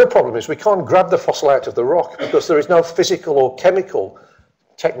 And the real problem is we can't grab the fossil out of the rock because there is no physical or chemical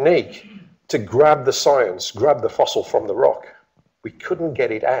technique to grab the science, grab the fossil from the rock. We couldn't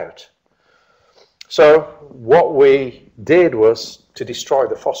get it out. So what we did was to destroy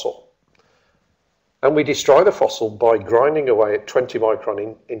the fossil. And we destroy the fossil by grinding away at 20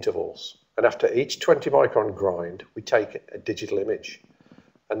 micron intervals. And after each 20 micron grind, we take a digital image.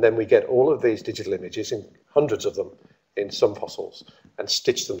 And then we get all of these digital images, in hundreds of them in some fossils, and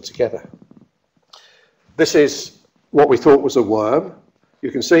stitch them together. This is what we thought was a worm. You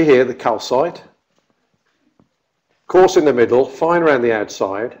can see here the calcite, coarse in the middle, fine around the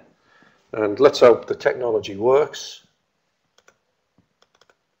outside. And let's hope the technology works.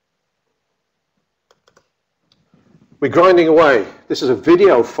 We're grinding away. This is a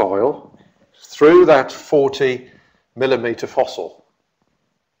video file through that 40 millimeter fossil.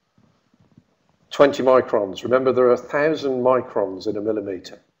 20 microns. Remember, there are 1,000 microns in a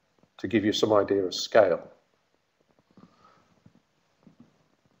millimeter to give you some idea of scale.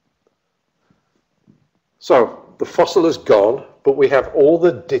 So the fossil is gone, but we have all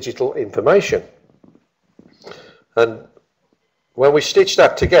the digital information. And when we stitch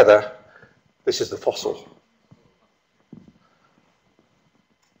that together, this is the fossil.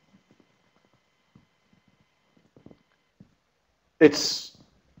 It's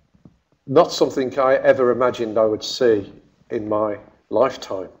not something I ever imagined I would see in my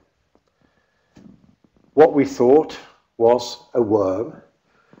lifetime. What we thought was a worm,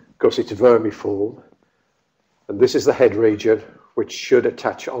 because it's vermiform, and this is the head region, which should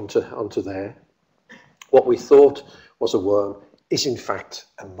attach onto there. What we thought was a worm is in fact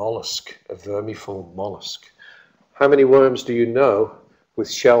a mollusk, a vermiform mollusk. How many worms do you know with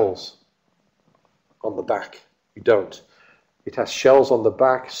shells on the back? You don't. It has shells on the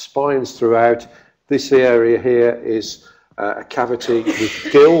back, spines throughout. This area here is a cavity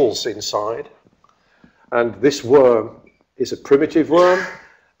with gills inside. And this worm is a primitive worm,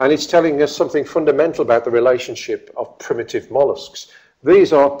 and it's telling us something fundamental about the relationship of primitive molluscs.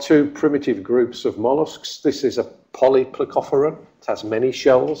 These are 2 primitive groups of molluscs. This is a polyplacophorus. It has many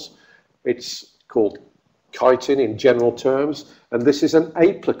shells. It's called chitin in general terms. And this is an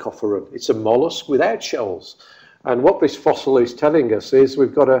aplacophorus. It's a mollusk without shells. And what this fossil is telling us is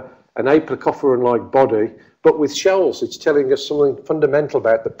we've got an aplacophorus-like body, but with shells. It's telling us something fundamental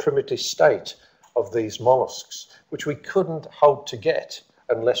about the primitive state of these molluscs, which we couldn't hope to get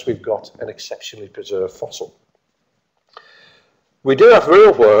unless we've got an exceptionally preserved fossil. We do have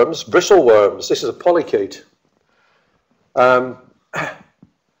real worms, bristle worms. This is a polychaete.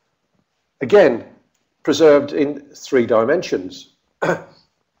 Again, preserved in 3 dimensions.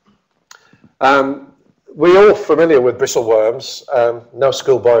 We're all familiar with bristle worms. No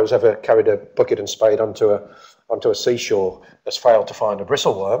schoolboy has ever carried a bucket and spade onto a onto a seashore has failed to find a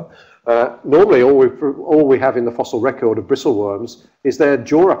bristleworm. Normally, all we have in the fossil record of bristleworms is their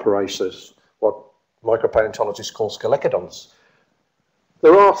jaw apparatus, what micropaleontologists call skelecodonts.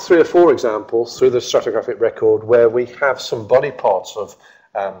 There are 3 or 4 examples through the stratigraphic record where we have some body parts of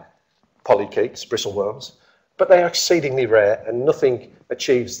polychaetes, bristleworms, but they are exceedingly rare, and nothing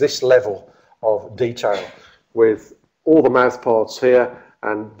achieves this level of detail with all the mouth parts here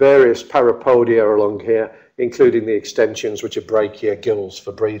and various parapodia along here, including the extensions which are brachia, gills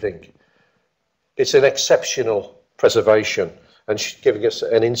for breathing. It's an exceptional preservation and giving us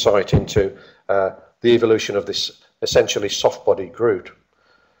an insight into the evolution of this essentially soft-bodied group.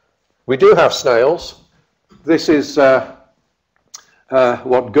 We do have snails. This is what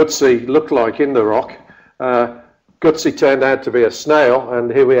Gutsy looked like in the rock. Gutsy turned out to be a snail,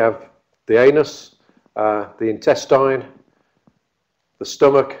 and here we have the anus, the intestine, the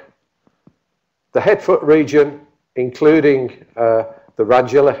stomach, the head-foot region, including the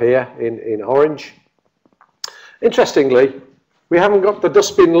radula here in orange. Interestingly, we haven't got the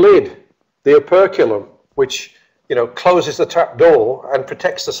dustbin lid, the operculum, which closes the trap door and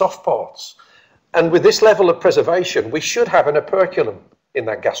protects the soft parts. And with this level of preservation, we should have an operculum in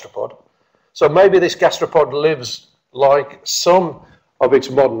that gastropod. So maybe this gastropod lives like some of its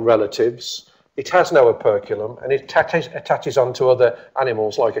modern relatives. It has no operculum, and it attaches onto other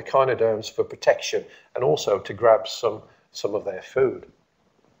animals like echinoderms for protection and also to grab some of their food.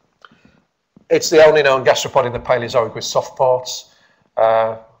 It's the only known gastropod in the Paleozoic with soft parts,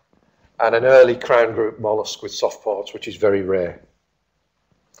 and an early crown group mollusk with soft parts, which is very rare.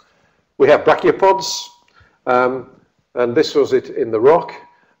 We have brachiopods, and this was it in the rock,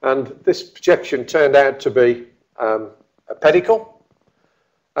 and this projection turned out to be a pedicle.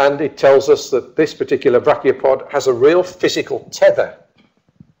 And it tells us that this particular brachiopod has a real physical tether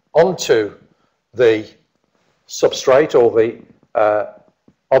onto the substrate or the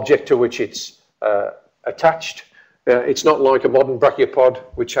object to which it's attached. It's not like a modern brachiopod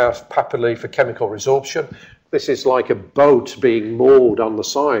which has papillae for chemical resorption. This is like a boat being moored on the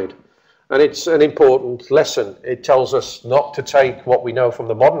side. And it's an important lesson. It tells us not to take what we know from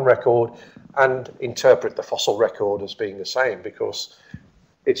the modern record and interpret the fossil record as being the same, because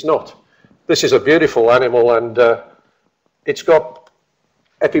it's not. This is a beautiful animal, and it's got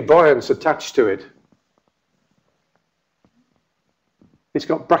epibionts attached to it. It's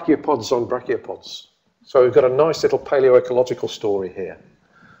got brachiopods on brachiopods. So we've got a nice little paleoecological story here.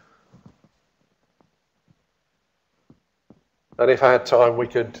 And if I had time, we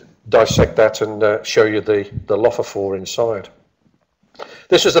could dissect that and show you the lophophore inside.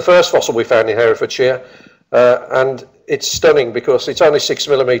 This was the first fossil we found in Herefordshire, and it's stunning because it's only 6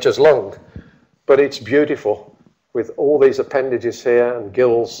 millimeters long, but it's beautiful with all these appendages here and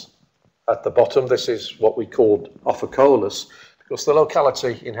gills at the bottom. This is what we called Ophicolus, because the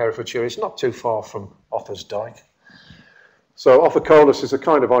locality in Herefordshire is not too far from Offa's Dyke. So Ophicolus is a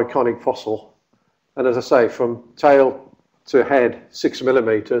kind of iconic fossil, and as I say, from tail to head 6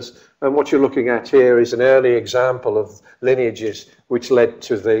 millimeters, and what you're looking at here is an early example of lineages which led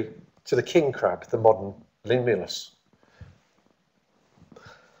to the king crab, the modern Limulus.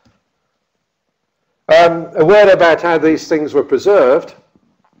 A word about how these things were preserved.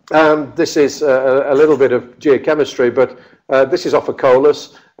 This is a little bit of geochemistry, but this is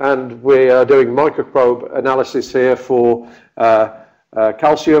Ophicolus, and we are doing microprobe analysis here for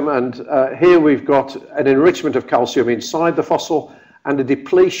calcium, and here we've got an enrichment of calcium inside the fossil and a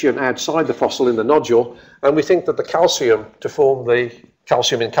depletion outside the fossil in the nodule, and we think that the calcium, to form the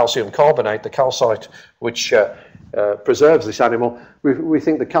calcium in calcium carbonate, the calcite, which preserves this animal, we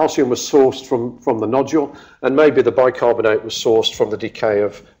think the calcium was sourced from the nodule, and maybe the bicarbonate was sourced from the decay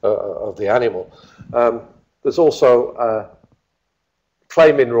of the animal. There's also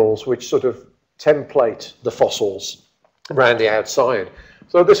clay minerals which sort of template the fossils around the outside.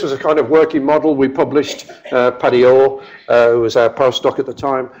 So this was a kind of working model. We published Paddy Orr, who was our postdoc at the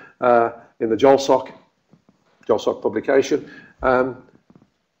time, in the Geological publication.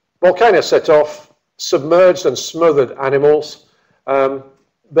 Volcano set off, submerged and smothered animals.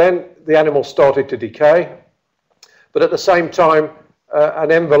 Then the animals started to decay, but at the same time,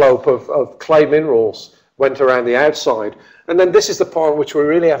 an envelope of clay minerals went around the outside. And then this is the part which we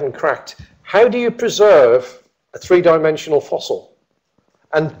really haven't cracked. How do you preserve a three-dimensional fossil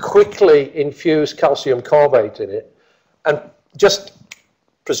and quickly infuse calcium carbonate in it and just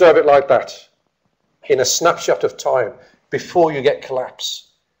preserve it like that in a snapshot of time before you get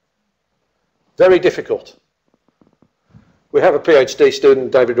collapse? Very difficult. We have a PhD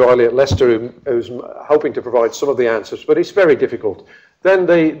student, David Riley at Leicester, who's hoping to provide some of the answers, but it's very difficult. Then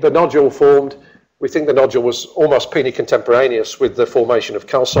the nodule formed. We think the nodule was almost penny-contemporaneous with the formation of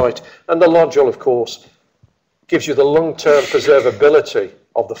calcite, and the nodule, of course, gives you the long-term preservability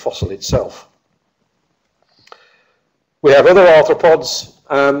of the fossil itself. We have other arthropods.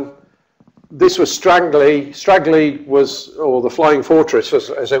 This was Straggly. Straggly was, or the Flying Fortress,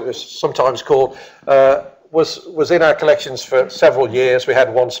 as it was sometimes called, was in our collections for several years. We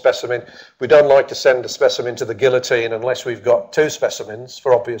had one specimen. We don't like to send a specimen to the guillotine unless we've got two specimens,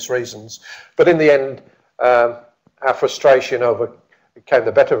 for obvious reasons. But in the end, our frustration overcame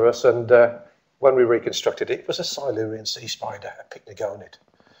the better of us, and when we reconstructed it, it was a Silurian sea spider, a pycnogonid.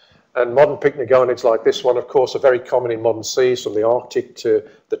 And modern pycnogonids like this one, of course, are very common in modern seas, from the Arctic to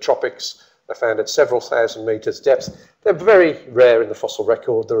the tropics. They're found at several thousand meters depth. They're very rare in the fossil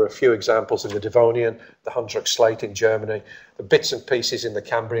record. There are a few examples in the Devonian, the Hundsruck slate in Germany, the bits and pieces in the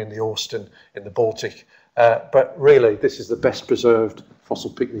Cambrian, the Austin in the Baltic. But really, this is the best preserved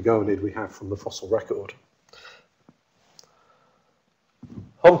fossil pycnogonid we have from the fossil record.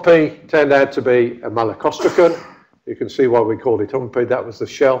 Humpy turned out to be a malacostracon. You can see why we called it Humpy. That was the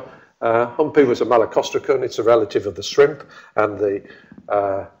shell. Humpy was a malacostracon. It's a relative of the shrimp and the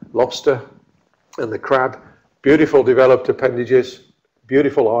lobster and the crab. Beautiful developed appendages,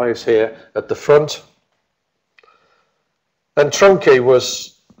 beautiful eyes here at the front. And Trunky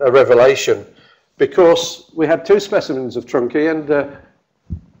was a revelation because we had two specimens of Trunky, and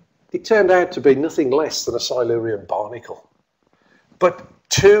it turned out to be nothing less than a Silurian barnacle. But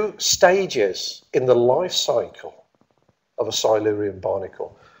two stages in the life cycle of a Silurian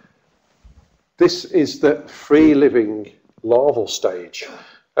barnacle. This is the free-living larval stage.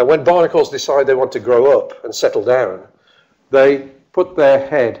 And when barnacles decide they want to grow up and settle down, they put their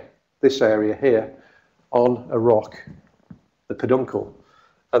head, this area here, on a rock, the peduncle,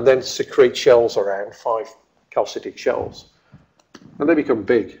 and then secrete shells around, 5 calcitic shells, and they become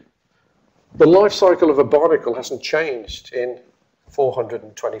big. The life cycle of a barnacle hasn't changed in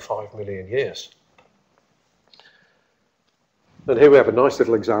 425 million years. And here we have a nice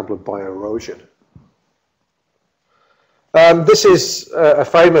little example of bioerosion. This is a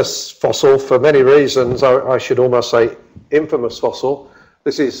famous fossil for many reasons. I should almost say infamous fossil.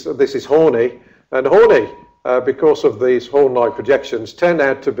 This is Horny, and Horny, because of these horn-like projections, turned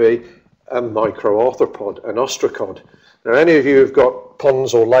out to be a microarthropod, an ostracod. Now, any of you who've got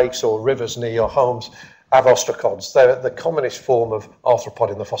ponds or lakes or rivers near your homes have ostracods. They're the commonest form of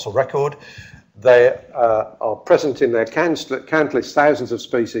arthropod in the fossil record. They are present in their countless thousands of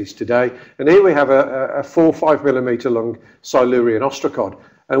species today. And here we have a 4-5 millimeter long Silurian ostracod.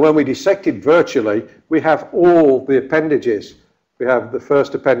 And when we dissect it virtually, we have all the appendages. We have the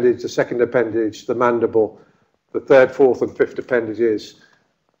first appendage, the second appendage, the mandible, the third, fourth, and fifth appendages.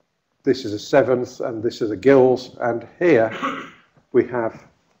 This is a seventh, and this is the gills. And here we have,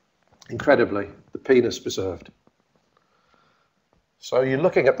 incredibly, the penis preserved. So you're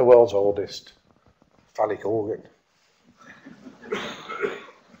looking at the world's oldest phallic organ.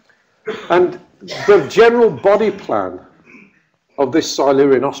 And the general body plan of this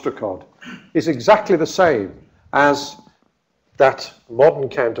Silurian ostracod is exactly the same as that modern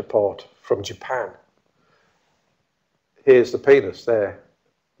counterpart from Japan. Here's the penis, there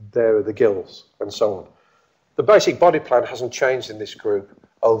are the gills, and so on. The basic body plan hasn't changed in this group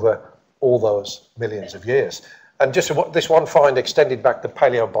over all those millions of years. And just this one find extended back the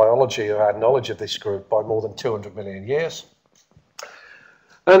palaeobiology of our knowledge of this group by more than 200 million years.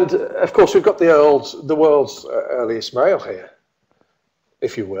 And of course, we've got the world's earliest male here,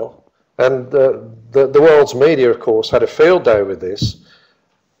 if you will. And the world's media, of course, had a field day with this.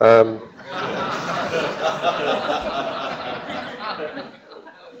 I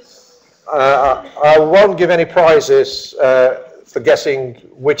won't give any prizes for guessing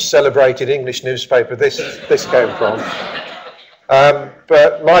which celebrated English newspaper this came from.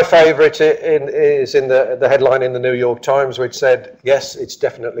 But my favourite is in the headline in the New York Times, which said, "Yes, it's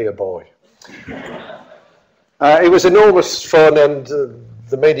definitely a boy." It was enormous fun, and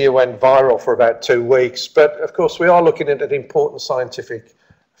the media went viral for about 2 weeks. But of course, we are looking at an important scientific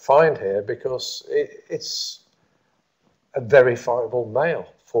find here, because it's a verifiable male,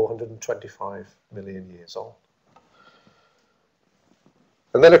 425 million years old.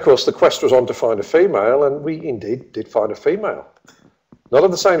 And then, of course, the quest was on to find a female, and we indeed did find a female. Not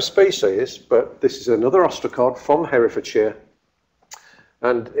of the same species, but this is another ostracod from Herefordshire.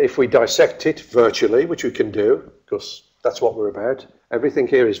 And if we dissect it virtually, which we can do, because that's what we're about, everything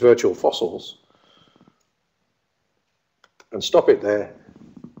here is virtual fossils, and stop it there,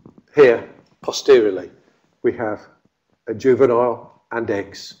 here, posteriorly, we have a juvenile and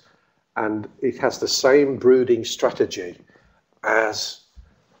eggs, and it has the same brooding strategy as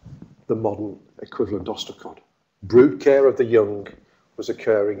the modern equivalent ostracod. Brood care of the young was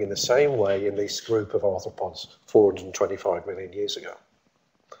occurring in the same way in this group of arthropods 425 million years ago.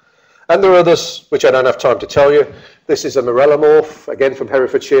 And there are others which I don't have time to tell you. This is a morellomorph, again from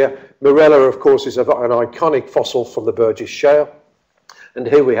Herefordshire. Morella, of course, is an iconic fossil from the Burgess Shale. And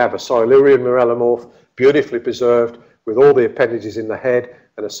here we have a Silurian morellomorph, beautifully preserved, with all the appendages in the head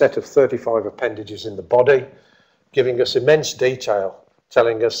and a set of 35 appendages in the body, giving us immense detail,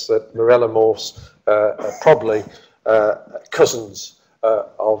 telling us that morellomorphs are probably cousins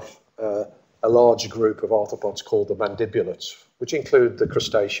of a large group of arthropods called the mandibulates, which include the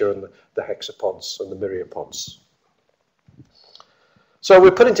crustacea and the hexapods and the myriapods. So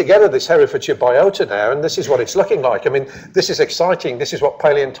we're putting together this Herefordshire biota now, and this is what it's looking like. I mean, this is exciting. This is what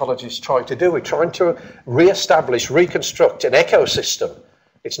paleontologists try to do. We're trying to re-establish, reconstruct an ecosystem.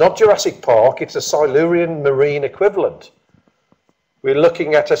 It's not Jurassic Park, it's a Silurian marine equivalent. We're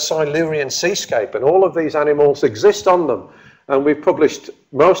looking at a Silurian seascape, and all of these animals exist on them. And we've published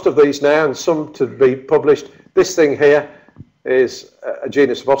most of these now, and some to be published. This thing here is a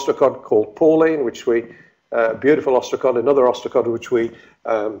genus of ostracod called Pauline, which we beautiful ostracod, another ostracod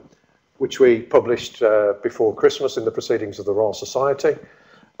which we published before Christmas in the Proceedings of the Royal Society.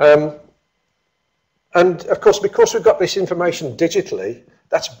 And of course, because we've got this information digitally,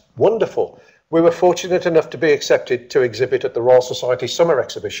 that's wonderful. We were fortunate enough to be accepted to exhibit at the Royal Society Summer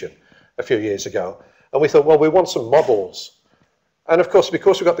Exhibition a few years ago. And we thought, well, we want some models. And of course,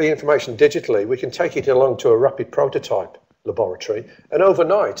 because we've got the information digitally, we can take it along to a rapid prototype laboratory, and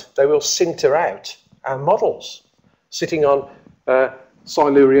overnight they will sinter out our models, sitting on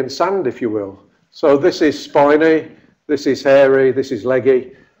Silurian sand, if you will. So this is spiny, this is hairy, this is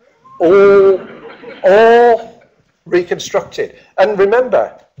leggy, all reconstructed. And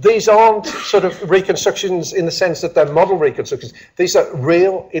remember, these aren't sort of reconstructions in the sense that they're model reconstructions. These are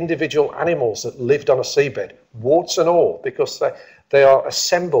real individual animals that lived on a seabed, warts and all, because they are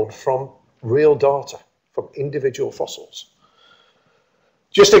assembled from real data, from individual fossils.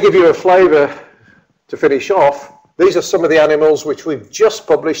 Just to give you a flavour to finish off, these are some of the animals which we've just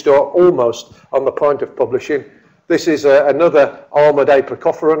published or almost on the point of publishing. This is another armoured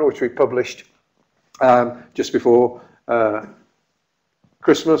apicophorus which we published just before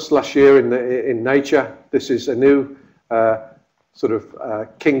Christmas last year in Nature. This is a new sort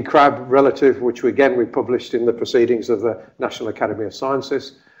of king crab relative, which we published in the Proceedings of the National Academy of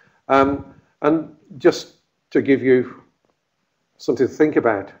Sciences. And just to give you something to think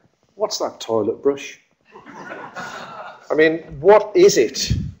about, what's that toilet brush? I mean, what is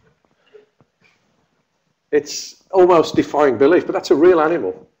it? It's almost defying belief, but that's a real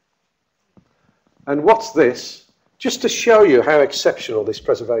animal. And what's this? Just to show you how exceptional this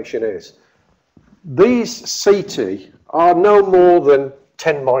preservation is. These setae are no more than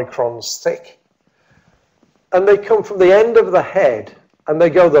 10 microns thick. And they come from the end of the head and they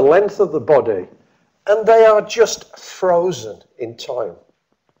go the length of the body, and they are just frozen in time.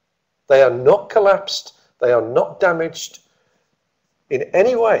 They are not collapsed, they are not damaged in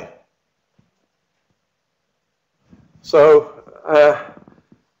any way. So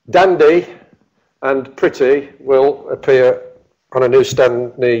Dandy and Pretty will appear on a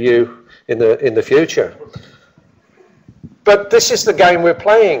newsstand near you in the future. But this is the game we're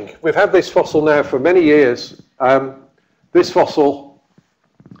playing. We've had this fossil now for many years. This fossil,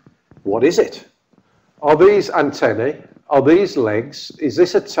 what is it? Are these antennae? Are these legs? Is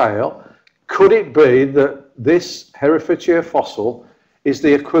this a tail? Could it be that this Herefordshire fossil is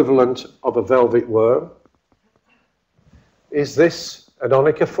the equivalent of a velvet worm? Is this an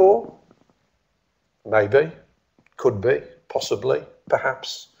onychophore? Maybe, could be, possibly,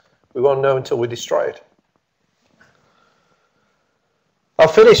 perhaps. We won't know until we destroy it. I'll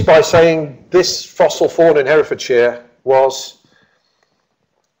finish by saying this fossil fauna in Herefordshire was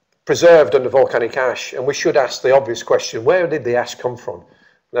preserved under volcanic ash, and we should ask the obvious question, where did the ash come from?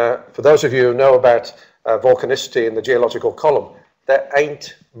 Now, for those of you who know about volcanicity in the geological column, there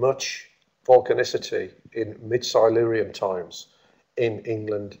ain't much volcanicity in mid-Silurian times in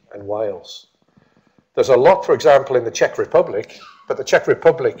England and Wales. There's a lot, for example, in the Czech Republic, but the Czech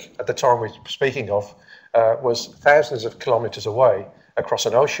Republic, at the time we're speaking of, was thousands of kilometres away across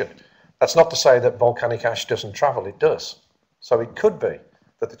an ocean. That's not to say that volcanic ash doesn't travel, it does. So it could be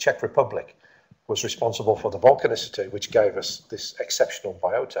that the Czech Republic was responsible for the volcanicity, which gave us this exceptional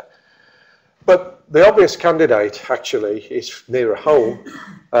biota. But the obvious candidate, actually, is nearer home.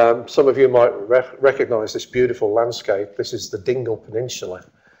 Some of you might recognise this beautiful landscape. This is the Dingle Peninsula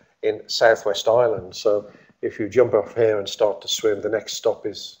in Southwest Ireland. So if you jump off here and start to swim, the next stop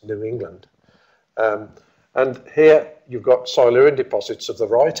is New England. And here you've got Silurian deposits of the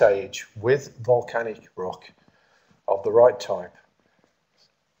right age with volcanic rock of the right type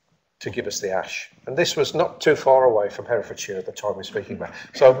to give us the ash. And this was not too far away from Herefordshire at the time we're speaking about.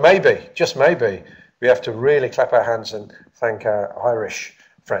 So maybe, just maybe, we have to really clap our hands and thank our Irish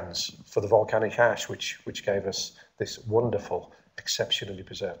friends for the volcanic ash, which gave us this wonderful, exceptionally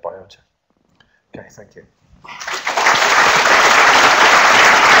preserved biota. Okay, thank you.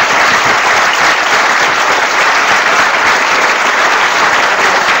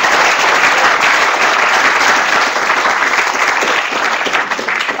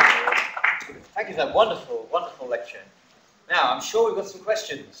 Thank you for that wonderful, wonderful lecture. Now, I'm sure we've got some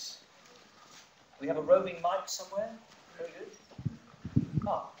questions. We have a roving mic somewhere. Very good.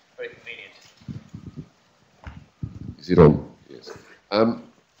 Ah, very convenient. Is it on? Yes. I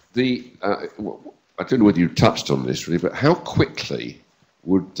don't know whether you touched on this really, but how quickly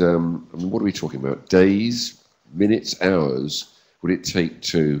would, I mean, what are we talking about? Days, minutes, hours would it take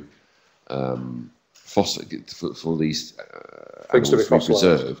to for these things to be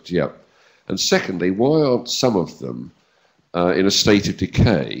preserved? Yeah. And secondly, why aren't some of them in a state of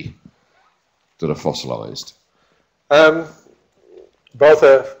decay that are fossilised? Both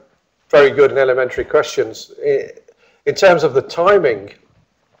are very good and elementary questions. In terms of the timing,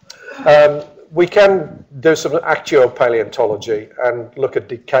 we can do some actual paleontology and look at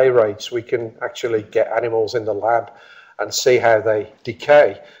decay rates. We can actually get animals in the lab and see how they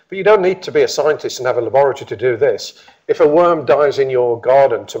decay. But you don't need to be a scientist and have a laboratory to do this. If a worm dies in your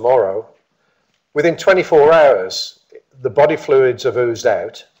garden tomorrow, within 24 hours, the body fluids have oozed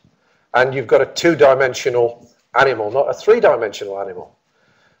out, and you've got a two-dimensional animal, not a three-dimensional animal.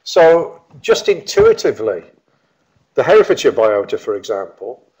 So just intuitively, the Herefordshire biota, for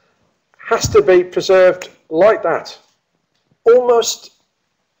example, has to be preserved like that, almost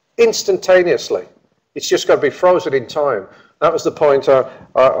instantaneously. It's just got to be frozen in time. That was the point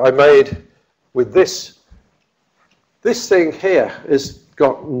I made with this. This thing here has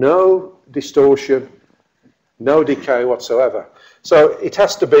got no distortion, no decay whatsoever. So it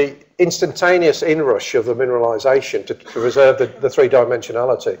has to be instantaneous inrush of the mineralization to preserve the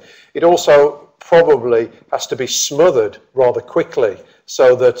three-dimensionality. It also probably has to be smothered rather quickly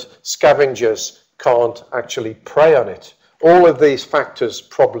so that scavengers can't actually prey on it. All of these factors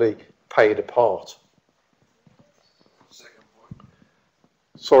probably played a part. Second point.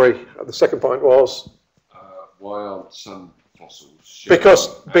 Sorry, the second point was? Why aren't some fossils?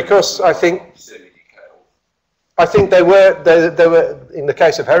 Because I think they were, in the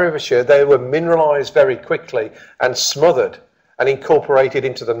case of Herefordshire, they were mineralized very quickly and smothered and incorporated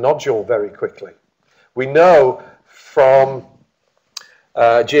into the nodule very quickly. We know from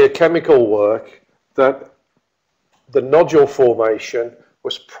geochemical work that the nodule formation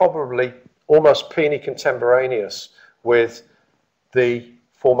was probably almost penny-contemporaneous with the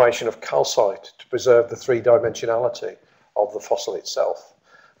formation of calcite to preserve the three-dimensionality of the fossil itself.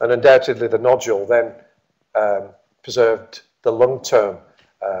 And undoubtedly the nodule then preserved the long-term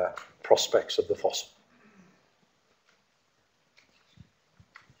prospects of the fossil.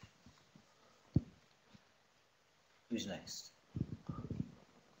 Who's next?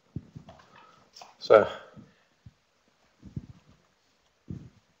 So,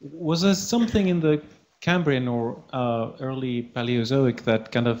 was there something in the Cambrian or early Paleozoic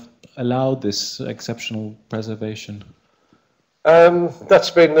that kind of allowed this exceptional preservation? That's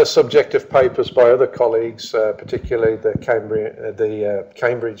been the subject of papers by other colleagues, particularly the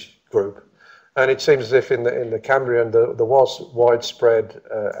Cambridge group. And it seems as if in the Cambrian there was widespread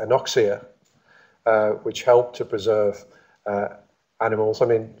anoxia, which helped to preserve animals. I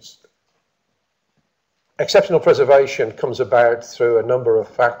mean, exceptional preservation comes about through a number of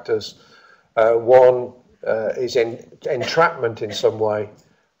factors. One is entrapment in some way.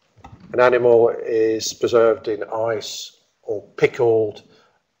 An animal is preserved in ice or pickled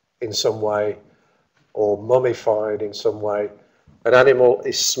in some way or mummified in some way. An animal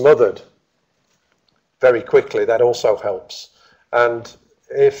is smothered very quickly, that also helps. And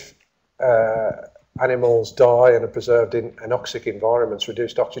if animals die and are preserved in anoxic environments,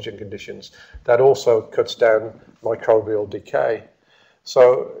 reduced oxygen conditions, that also cuts down microbial decay.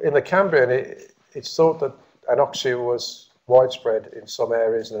 So in the Cambrian, it's thought that anoxia was widespread in some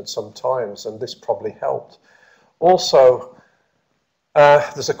areas and at some times, and this probably helped. Also,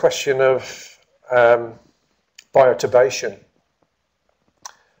 there's a question of biotubation.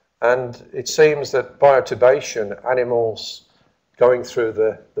 And it seems that biotubation, animals going through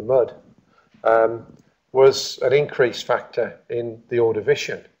the mud, was an increased factor in the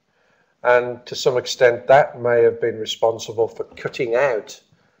Ordovician. And to some extent, that may have been responsible for cutting out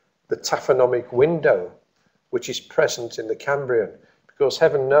the taphonomic window which is present in the Cambrian, because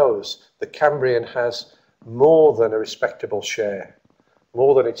heaven knows the Cambrian has more than a respectable share,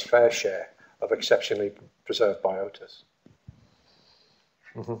 more than its fair share of exceptionally preserved biotas.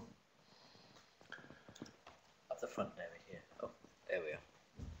 Mm-hmm. Up the front there, here. Oh, there we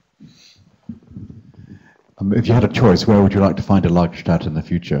are. If you had a choice, where would you like to find a Leichstadt in the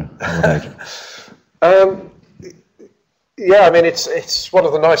future? At what age? Yeah, I mean, it's one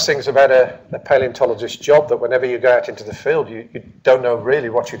of the nice things about a paleontologist's job, that whenever you go out into the field, you don't know really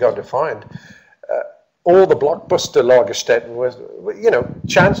what you're going to find. All the blockbuster Lagerstätten was,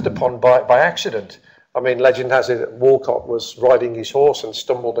 chanced upon by accident. I mean, legend has it that Walcott was riding his horse and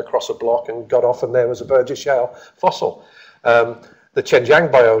stumbled across a block and got off, and there was a Burgess shell fossil. The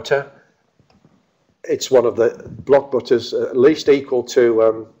Chenjiang biota, it's one of the blockbusters, at least equal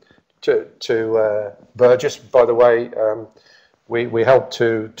to Burgess. By the way, we helped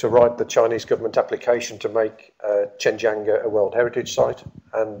to write the Chinese government application to make Chenjiang a World Heritage Site,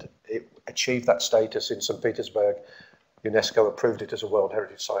 and it achieved that status in St. Petersburg. UNESCO approved it as a World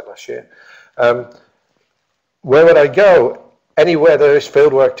Heritage Site last year. Where would I go? Anywhere there is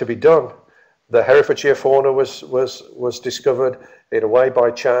fieldwork to be done. The Herefordshire fauna was discovered in a way by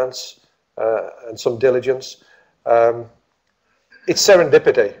chance and some diligence. It's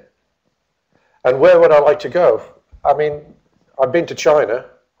serendipity. And where would I like to go? I mean, I've been to China,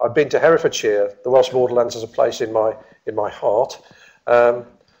 I've been to Herefordshire. The Welsh Borderlands is a place in my heart.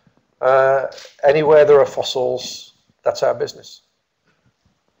 Anywhere there are fossils, that's our business.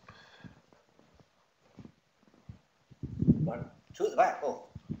 Two at the back. Oh,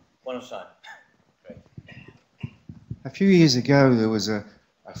 one on the side. Great. A few years ago, there was a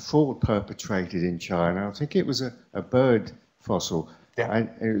fraud perpetrated in China. I think it was a bird fossil. Yeah. And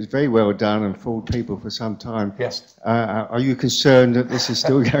it was very well done and fooled people for some time. Yes. Are you concerned that this is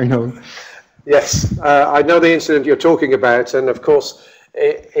still going on? Yes, I know the incident you're talking about, and of course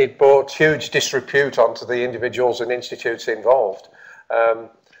it brought huge disrepute onto the individuals and institutes involved,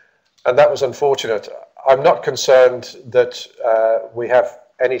 and that was unfortunate. I'm not concerned that we have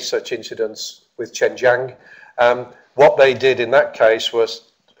any such incidents with Chenjiang. What they did in that case was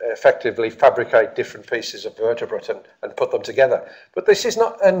effectively fabricate different pieces of vertebrate and put them together. But this is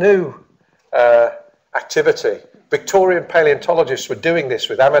not a new activity. Victorian paleontologists were doing this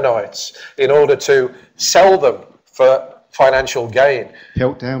with ammonites in order to sell them for financial gain.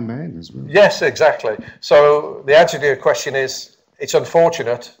 Piltdown man as well. Yes, exactly. So the answer to your question is, it's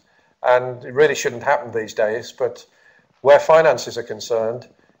unfortunate and it really shouldn't happen these days, but where finances are concerned,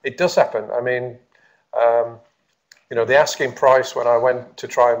 it does happen. I mean, the asking price when I went to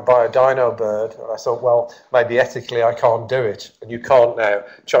try and buy a dino bird, and I thought, well, maybe ethically I can't do it, and you can't now.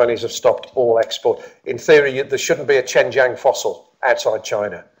 Chinese have stopped all export. In theory, there shouldn't be a Chenjiang fossil outside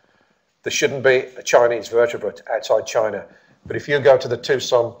China. There shouldn't be a Chinese vertebrate outside China. But if you go to the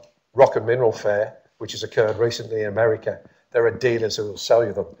Tucson Rock and Mineral Fair, which has occurred recently in America, there are dealers who will sell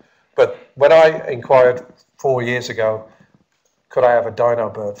you them. But when I inquired 4 years ago, could I have a dino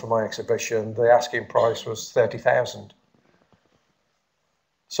bird for my exhibition, the asking price was 30,000.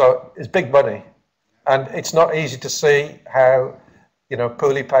 So it's big money, and it's not easy to see how,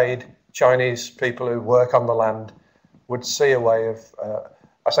 poorly paid Chinese people who work on the land would see a way of,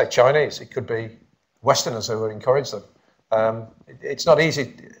 I say Chinese, it could be Westerners who would encourage them. It's not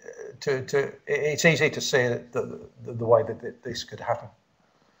easy it's easy to see the way that this could happen.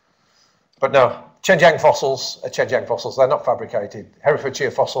 But no, Chenjiang fossils are Chenjiang fossils. They're not fabricated.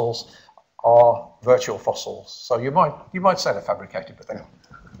 Herefordshire fossils are virtual fossils. So you might say they're fabricated, but they're not.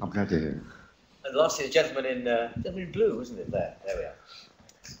 I'm glad to hear. And lastly, the gentleman in blue, wasn't it? There we are.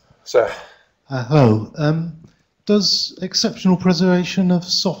 So, hello. Does exceptional preservation of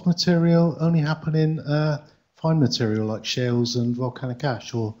soft material only happen in fine material like shells and volcanic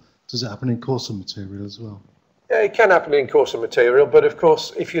ash, or does it happen in coarser material as well? yeah, it can happen in coarser material, but of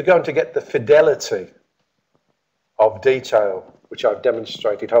course, if you're going to get the fidelity of detail, which I've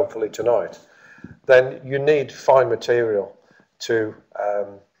demonstrated hopefully tonight, then you need fine material to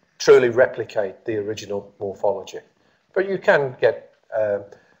truly replicate the original morphology. But you can get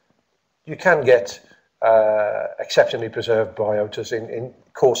exceptionally preserved biotas in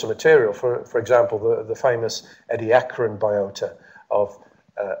coarser material. For example, the famous Ediacaran biota of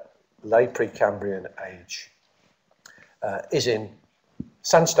late Precambrian age is in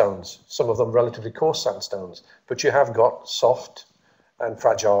sandstones, some of them relatively coarse sandstones, but you have got soft and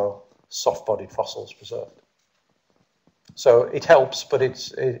fragile, soft-bodied fossils preserved. So it helps, but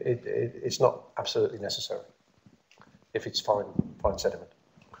it's not absolutely necessary if it's fine sediment.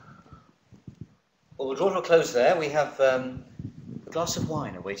 Well, we'll draw to a close there. We have glass of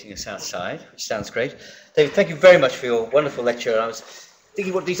wine awaiting us outside, which sounds great. David, thank you very much for your wonderful lecture. I was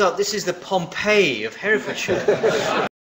thinking what these are. This is the Pompeii of Herefordshire.